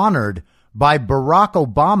was honored by Barack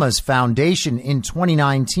Obama's foundation in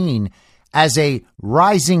 2019 as a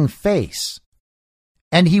rising face.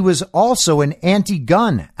 And he was also an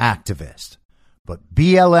anti-gun activist. But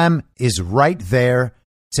BLM is right there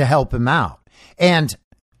to help him out. And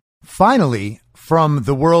finally, from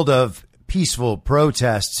the world of peaceful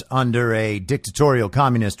protests under a dictatorial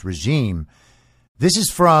communist regime, this is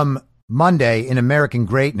from Monday in American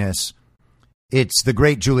Greatness. It's the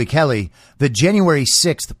great Julie Kelly. "The January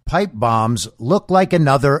 6th pipe bombs look like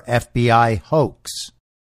another FBI hoax."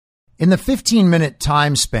 In the 15-minute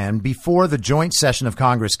time span before the joint session of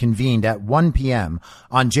Congress convened at 1 p.m.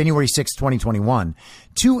 on January 6, 2021,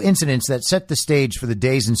 2 incidents that set the stage for the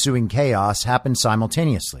day's ensuing chaos happened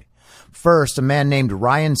simultaneously. First, a man named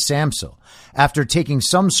Ryan Samsel, after taking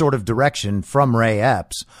some sort of direction from Ray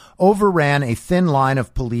Epps, overran a thin line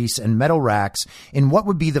of police and metal racks in what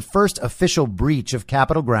would be the first official breach of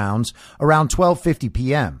Capitol grounds around 12:50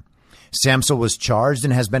 p.m. Samsel was charged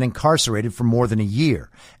and has been incarcerated for more than a year.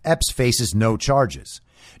 Epps faces no charges.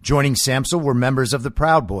 Joining Samsel were members of the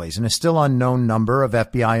Proud Boys and a still unknown number of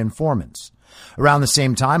FBI informants. Around the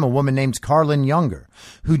same time, a woman named Carlin Younger,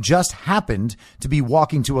 who just happened to be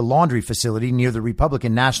walking to a laundry facility near the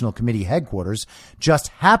Republican National Committee headquarters, just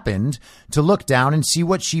happened to look down and see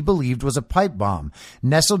what she believed was a pipe bomb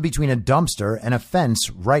nestled between a dumpster and a fence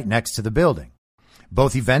right next to the building.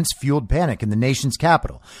 Both events fueled panic in the nation's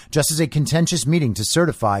capital, just as a contentious meeting to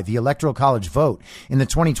certify the Electoral College vote in the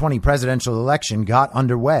 2020 presidential election got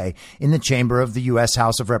underway in the chamber of the U.S.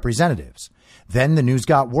 House of Representatives. Then the news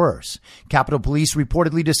got worse. Capitol Police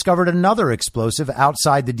reportedly discovered another explosive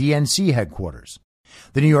outside the DNC headquarters.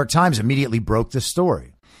 The New York Times immediately broke the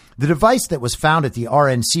story. The device that was found at the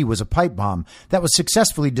RNC was a pipe bomb that was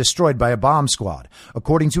successfully destroyed by a bomb squad,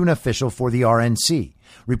 according to an official for the RNC.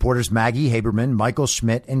 Reporters Maggie Haberman, Michael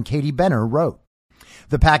Schmidt, and Katie Benner wrote.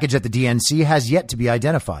 The package at the DNC has yet to be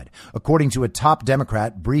identified, according to a top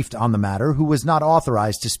Democrat briefed on the matter who was not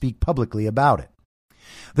authorized to speak publicly about it.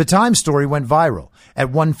 The Times story went viral.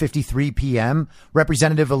 At 1:53 p.m.,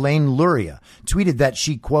 Representative Elaine Luria tweeted that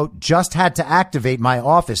she, quote, just had to activate my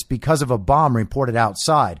office because of a bomb reported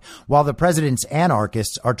outside, while the president's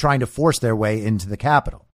anarchists are trying to force their way into the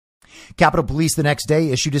Capitol. Capitol Police the next day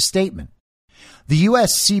issued a statement. The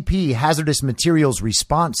USCP Hazardous Materials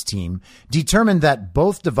Response Team determined that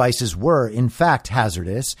both devices were, in fact,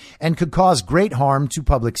 hazardous and could cause great harm to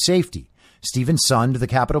public safety. Stephen Sund, the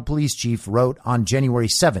Capitol Police Chief, wrote on January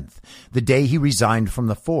 7th, the day he resigned from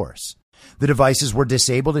the force. The devices were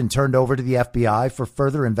disabled and turned over to the FBI for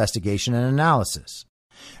further investigation and analysis.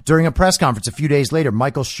 During a press conference a few days later,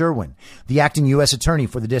 Michael Sherwin, the acting U.S. attorney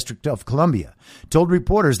for the District of Columbia, told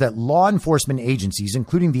reporters that law enforcement agencies,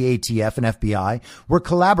 including the ATF and FBI, were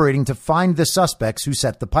collaborating to find the suspects who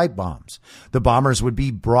set the pipe bombs. The bombers would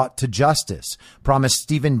be brought to justice, promised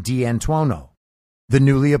Stephen D'Antuono, the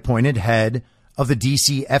newly appointed head of the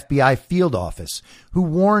D.C. FBI field office, who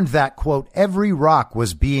warned that, quote, every rock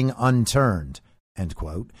was being unturned, end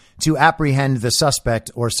quote, to apprehend the suspect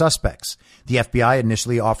or suspects. The FBI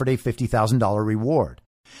initially offered a $50,000 reward.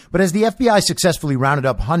 But as the FBI successfully rounded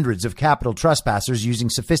up hundreds of Capitol trespassers using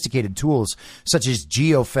sophisticated tools such as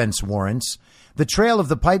geofence warrants, the trail of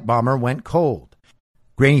the pipe bomber went cold.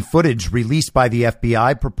 Grainy footage released by the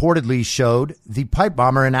FBI purportedly showed the pipe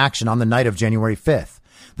bomber in action on the night of January 5th,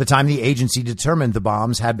 the time the agency determined the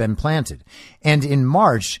bombs had been planted. And in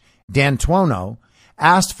March, D'Antuono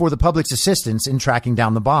asked for the public's assistance in tracking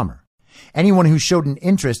down the bomber. Anyone who showed an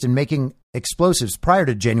interest in making explosives prior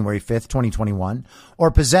to January 5th, 2021,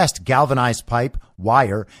 or possessed galvanized pipe,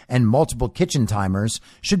 wire, and multiple kitchen timers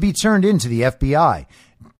should be turned into the FBI,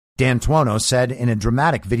 D'Antuono said in a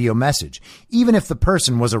dramatic video message, even if the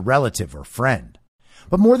person was a relative or friend.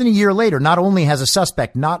 But more than a year later, not only has a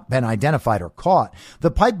suspect not been identified or caught,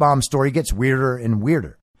 the pipe bomb story gets weirder and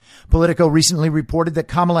weirder. Politico recently reported that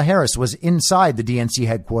Kamala Harris was inside the DNC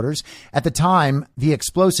headquarters at the time the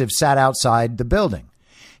explosive sat outside the building.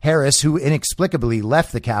 Harris, who inexplicably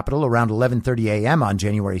left the Capitol around 11:30 a.m. on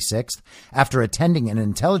January 6th after attending an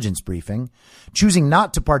intelligence briefing, choosing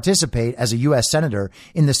not to participate as a U.S. Senator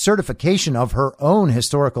in the certification of her own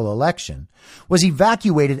historical election, was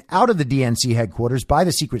evacuated out of the DNC headquarters by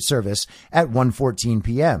the Secret Service at 1:14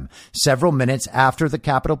 p.m., several minutes after the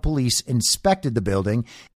Capitol Police inspected the building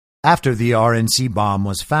after the RNC bomb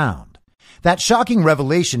was found. That shocking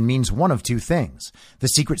revelation means one of two things. The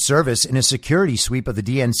Secret Service, in a security sweep of the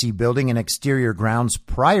DNC building and exterior grounds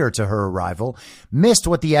prior to her arrival, missed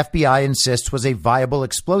what the FBI insists was a viable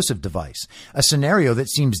explosive device, a scenario that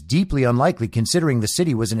seems deeply unlikely considering the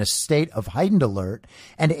city was in a state of heightened alert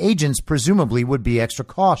and agents presumably would be extra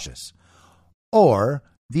cautious. Or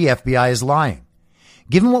the FBI is lying.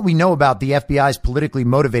 Given what we know about the FBI's politically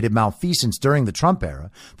motivated malfeasance during the Trump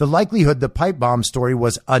era, the likelihood the pipe bomb story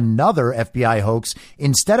was another FBI hoax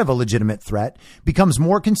instead of a legitimate threat becomes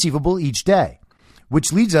more conceivable each day,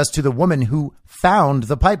 which leads us to the woman who found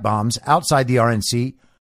the pipe bombs outside the RNC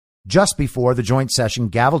just before the joint session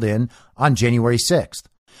gavelled in on January 6th.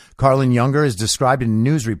 Carlin Younger is described in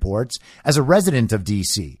news reports as a resident of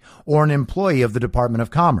D.C. or an employee of the Department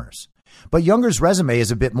of Commerce. But Younger's resume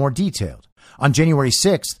is a bit more detailed. On January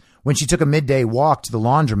 6th, when she took a midday walk to the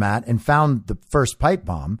laundromat and found the first pipe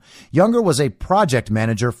bomb, Younger was a project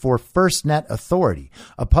manager for FirstNet Authority,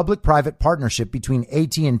 a public-private partnership between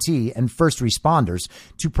AT&T and first responders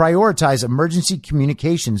to prioritize emergency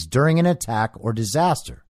communications during an attack or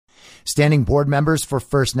disaster. Standing board members for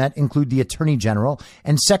FirstNet include the Attorney General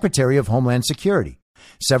and Secretary of Homeland Security.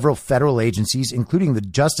 Several federal agencies, including the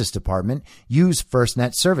Justice Department, use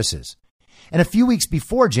FirstNet services. And a few weeks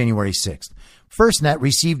before January 6th, FirstNet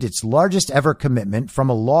received its largest ever commitment from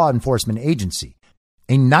a law enforcement agency,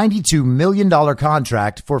 a $92 million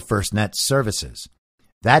contract for FirstNet services.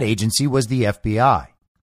 That agency was the FBI.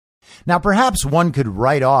 Now, perhaps one could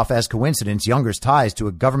write off as coincidence Younger's ties to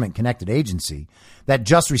a government-connected agency that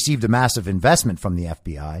just received a massive investment from the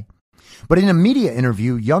FBI. But in a media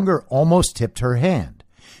interview, Younger almost tipped her hand.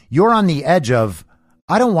 You're on the edge of,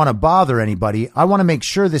 I don't want to bother anybody. I want to make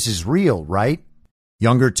sure this is real, right?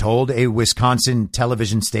 Younger told a Wisconsin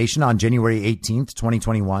television station on January 18th,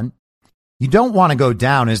 2021, you don't want to go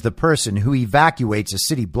down as the person who evacuates a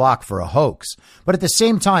city block for a hoax. But at the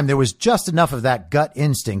same time, there was just enough of that gut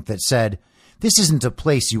instinct that said, this isn't a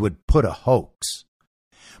place you would put a hoax.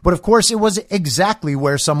 But of course, it was exactly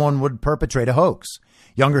where someone would perpetrate a hoax.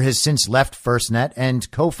 Younger has since left FirstNet and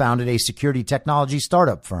co-founded a security technology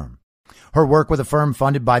startup firm. Her work with a firm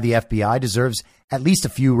funded by the FBI deserves at least a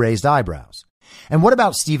few raised eyebrows. And what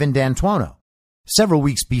about Stephen D'Antuono? Several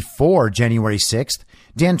weeks before January 6th,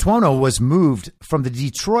 D'Antuono was moved from the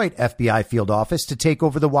Detroit FBI field office to take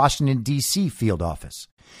over the Washington, D.C. field office.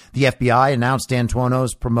 The FBI announced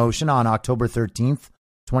D'Antuono's promotion on October 13th,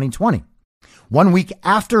 2020. 1 week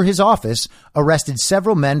after his office arrested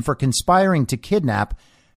several men for conspiring to kidnap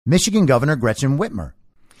Michigan Governor Gretchen Whitmer.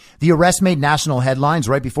 The arrest made national headlines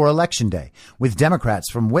right before Election Day, with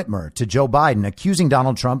Democrats from Whitmer to Joe Biden accusing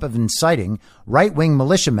Donald Trump of inciting right-wing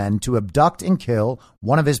militiamen to abduct and kill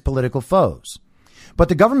one of his political foes. But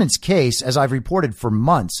the government's case, as I've reported for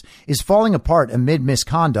months, is falling apart amid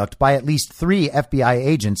misconduct by at least 3 FBI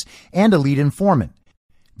agents and a lead informant.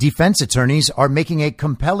 Defense attorneys are making a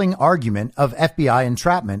compelling argument of FBI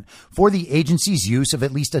entrapment for the agency's use of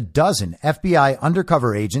at least a dozen FBI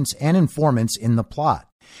undercover agents and informants in the plot.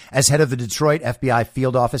 As head of the Detroit FBI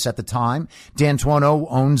field office at the time, D'Antuono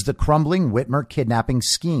owns the crumbling Whitmer kidnapping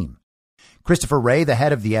scheme. Christopher Wray, the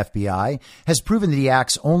head of the FBI, has proven that he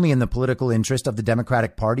acts only in the political interest of the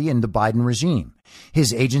Democratic Party and the Biden regime.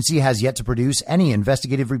 His agency has yet to produce any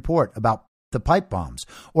investigative report about the pipe bombs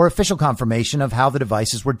or official confirmation of how the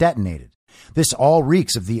devices were detonated. This all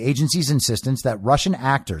reeks of the agency's insistence that Russian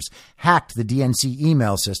actors hacked the DNC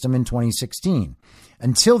email system in 2016,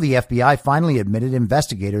 until the FBI finally admitted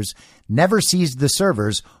investigators never seized the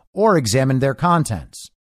servers or examined their contents.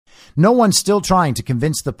 No one's still trying to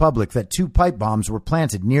convince the public that 2 pipe bombs were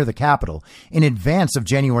planted near the Capitol in advance of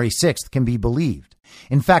January 6th can be believed.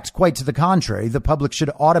 In fact, quite to the contrary, the public should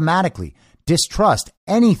automatically distrust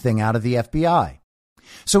anything out of the FBI.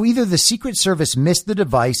 So either the Secret Service missed the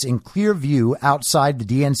device in clear view outside the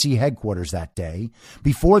DNC headquarters that day,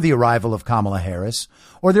 before the arrival of Kamala Harris,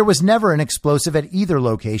 or there was never an explosive at either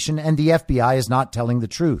location and the FBI is not telling the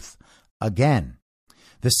truth. Again,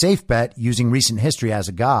 the safe bet, using recent history as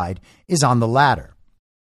a guide, is on the latter.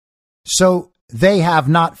 So they have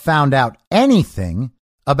not found out anything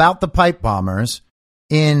about the pipe bombers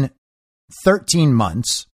in 13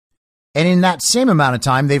 months, and in that same amount of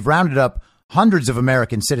time, they've rounded up hundreds of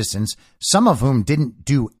American citizens, some of whom didn't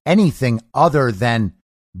do anything other than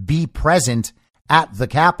be present at the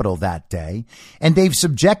Capitol that day, and they've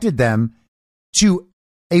subjected them to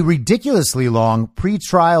a ridiculously long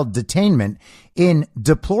pretrial detainment in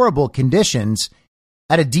deplorable conditions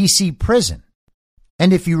at a D.C. prison.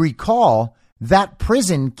 And if you recall, that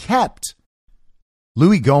prison kept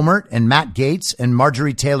Louis Gohmert and Matt Gaetz and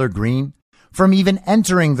Marjorie Taylor Greene from even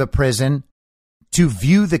entering the prison to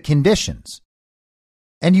view the conditions.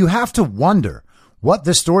 And you have to wonder what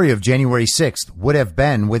the story of January 6th would have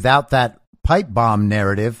been without that pipe bomb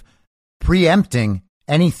narrative preempting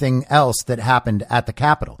anything else that happened at the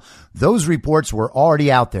Capitol. Those reports were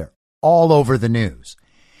already out there, all over the news.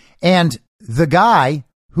 And the guy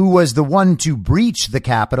who was the one to breach the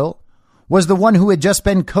Capitol was the one who had just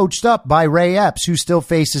been coached up by Ray Epps, who still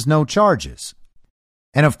faces no charges.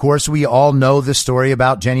 And of course, we all know the story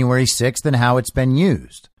about January 6th and how it's been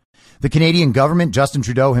used. The Canadian government, Justin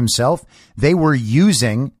Trudeau himself, they were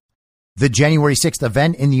using the January 6th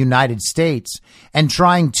event in the United States and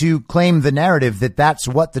trying to claim the narrative that that's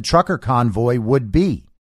what the trucker convoy would be.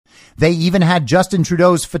 They even had Justin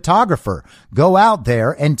Trudeau's photographer go out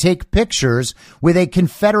there and take pictures with a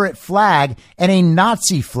Confederate flag and a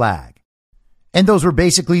Nazi flag. And those were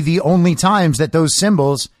basically the only times that those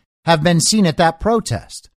symbols have been seen at that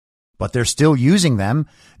protest. But they're still using them.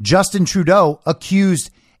 Justin Trudeau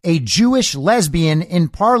accused a Jewish lesbian in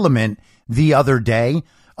Parliament the other day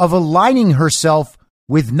of aligning herself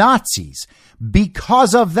with Nazis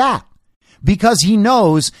because of that. Because he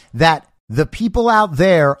knows that the people out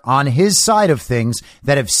there on his side of things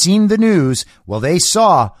that have seen the news, well, they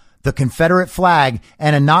saw the Confederate flag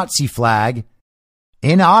and a Nazi flag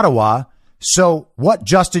in Ottawa So what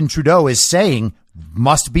Justin Trudeau is saying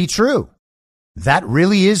must be true. That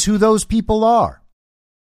really is who those people are.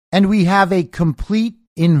 And we have a complete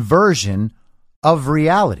inversion of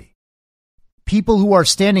reality. People who are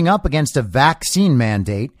standing up against a vaccine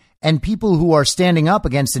mandate and people who are standing up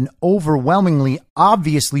against an overwhelmingly,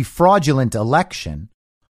 obviously fraudulent election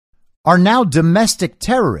are now domestic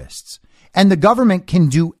terrorists. And the government can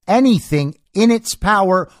do anything in its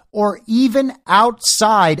power or even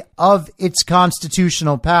outside of its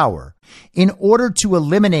constitutional power in order to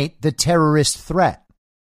eliminate the terrorist threat.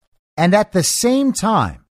 And at the same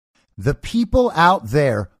time, the people out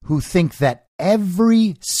there who think that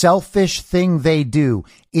every selfish thing they do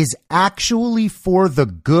is actually for the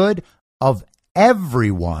good of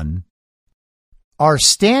everyone are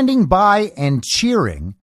standing by and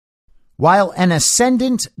cheering while an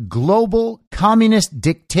ascendant global communist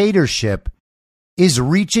dictatorship is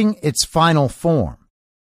reaching its final form.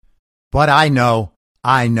 But I know.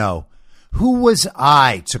 Who was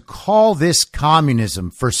I to call this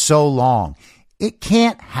communism for so long? It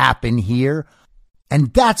can't happen here.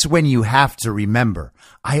 And that's when you have to remember,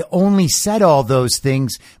 I only said all those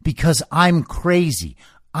things because I'm crazy.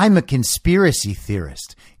 I'm a conspiracy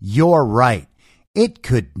theorist. You're right. It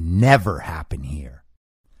could never happen here.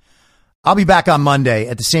 I'll be back on Monday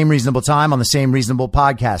at the same reasonable time on the same reasonable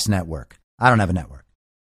podcast network. I don't have a network.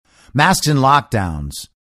 Masks and lockdowns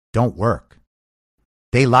don't work.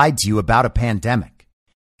 They lied to you about a pandemic,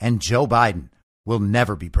 and Joe Biden will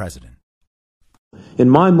never be president. In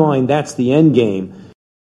my mind, that's the end game.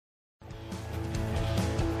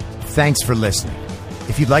 Thanks for listening.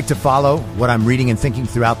 If you'd like to follow what I'm reading and thinking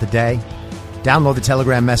throughout the day, download the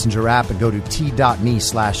Telegram Messenger app and go to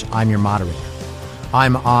t.me/I'm your moderator.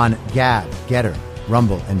 I'm on Gab, Getter,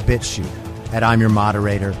 Rumble, and BitChute at I'm your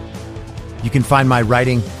moderator. You can find my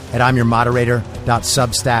writing at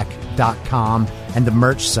I'mYourModerator.substack.com, and the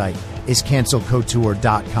merch site is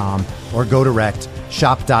cancelcouture.com, or go direct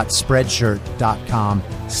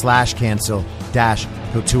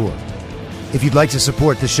shop.spreadshirt.com/cancel-couture. If you'd like to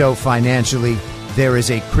support the show financially, there is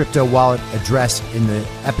a crypto wallet address in the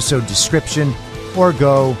episode description, or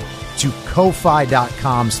go to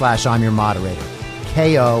ko-fi.com/I'm your moderator.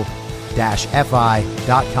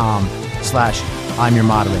 ko-fi.com/I'm your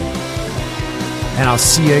moderator. And I'll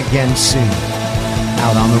see you again soon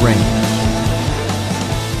out on the range.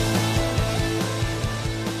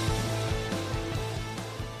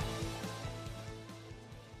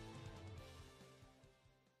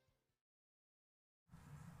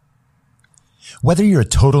 Whether you're a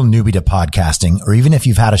total newbie to podcasting or even if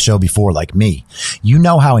you've had a show before like me, you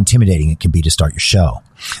know how intimidating it can be to start your show.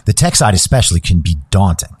 The tech side especially can be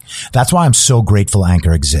daunting. That's why I'm so grateful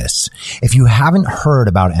Anchor exists. If you haven't heard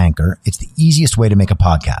about Anchor, it's the easiest way to make a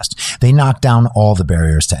podcast. They knock down all the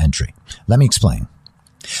barriers to entry. Let me explain.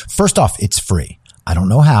 First off, it's free. I don't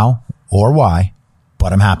know how or why,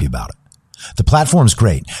 but I'm happy about it. The platform's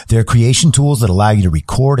great. There are creation tools that allow you to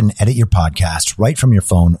record and edit your podcast right from your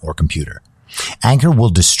phone or computer. Anchor will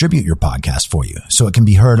distribute your podcast for you so it can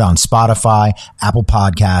be heard on Spotify, Apple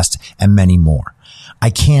Podcasts, and many more. I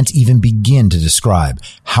can't even begin to describe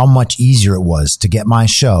how much easier it was to get my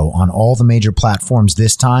show on all the major platforms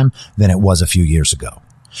this time than it was a few years ago.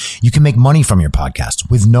 You can make money from your podcast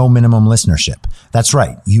with no minimum listenership. That's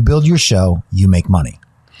right. You build your show, you make money.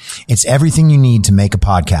 It's everything you need to make a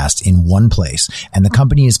podcast in one place, and the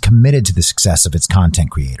company is committed to the success of its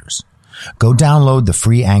content creators. Go download the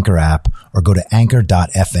free Anchor app or go to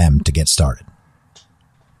anchor.fm to get started.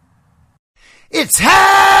 It's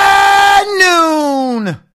high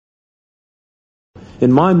noon!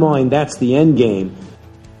 In my mind, that's the end game.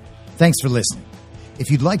 Thanks for listening.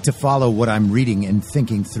 If you'd like to follow what I'm reading and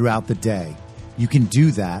thinking throughout the day, you can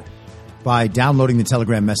do that by downloading the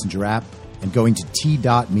Telegram Messenger app and going to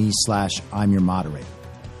t.me/I'm your moderator.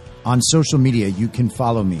 On social media, you can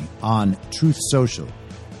follow me on Truth Social,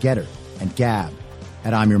 Getter, and Gab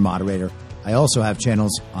at I'm your moderator. I also have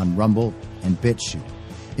channels on Rumble and BitChute.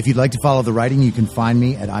 If you'd like to follow the writing, you can find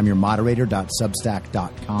me at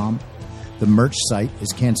I'mYourModerator.substack.com. The merch site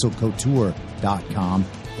is cancelcouture.com,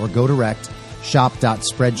 or go direct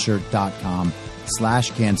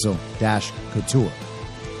shop.spreadshirt.com/cancel-couture.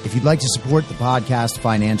 If you'd like to support the podcast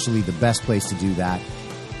financially, the best place to do that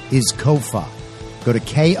is Ko-Fi. Go to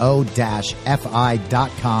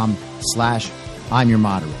ko-fi.com/I'm your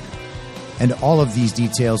moderator. And all of these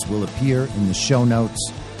details will appear in the show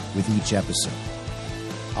notes with each episode.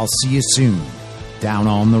 I'll see you soon down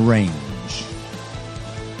on the range.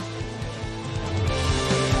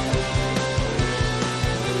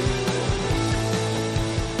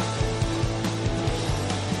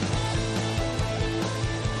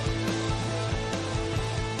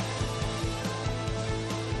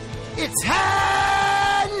 It's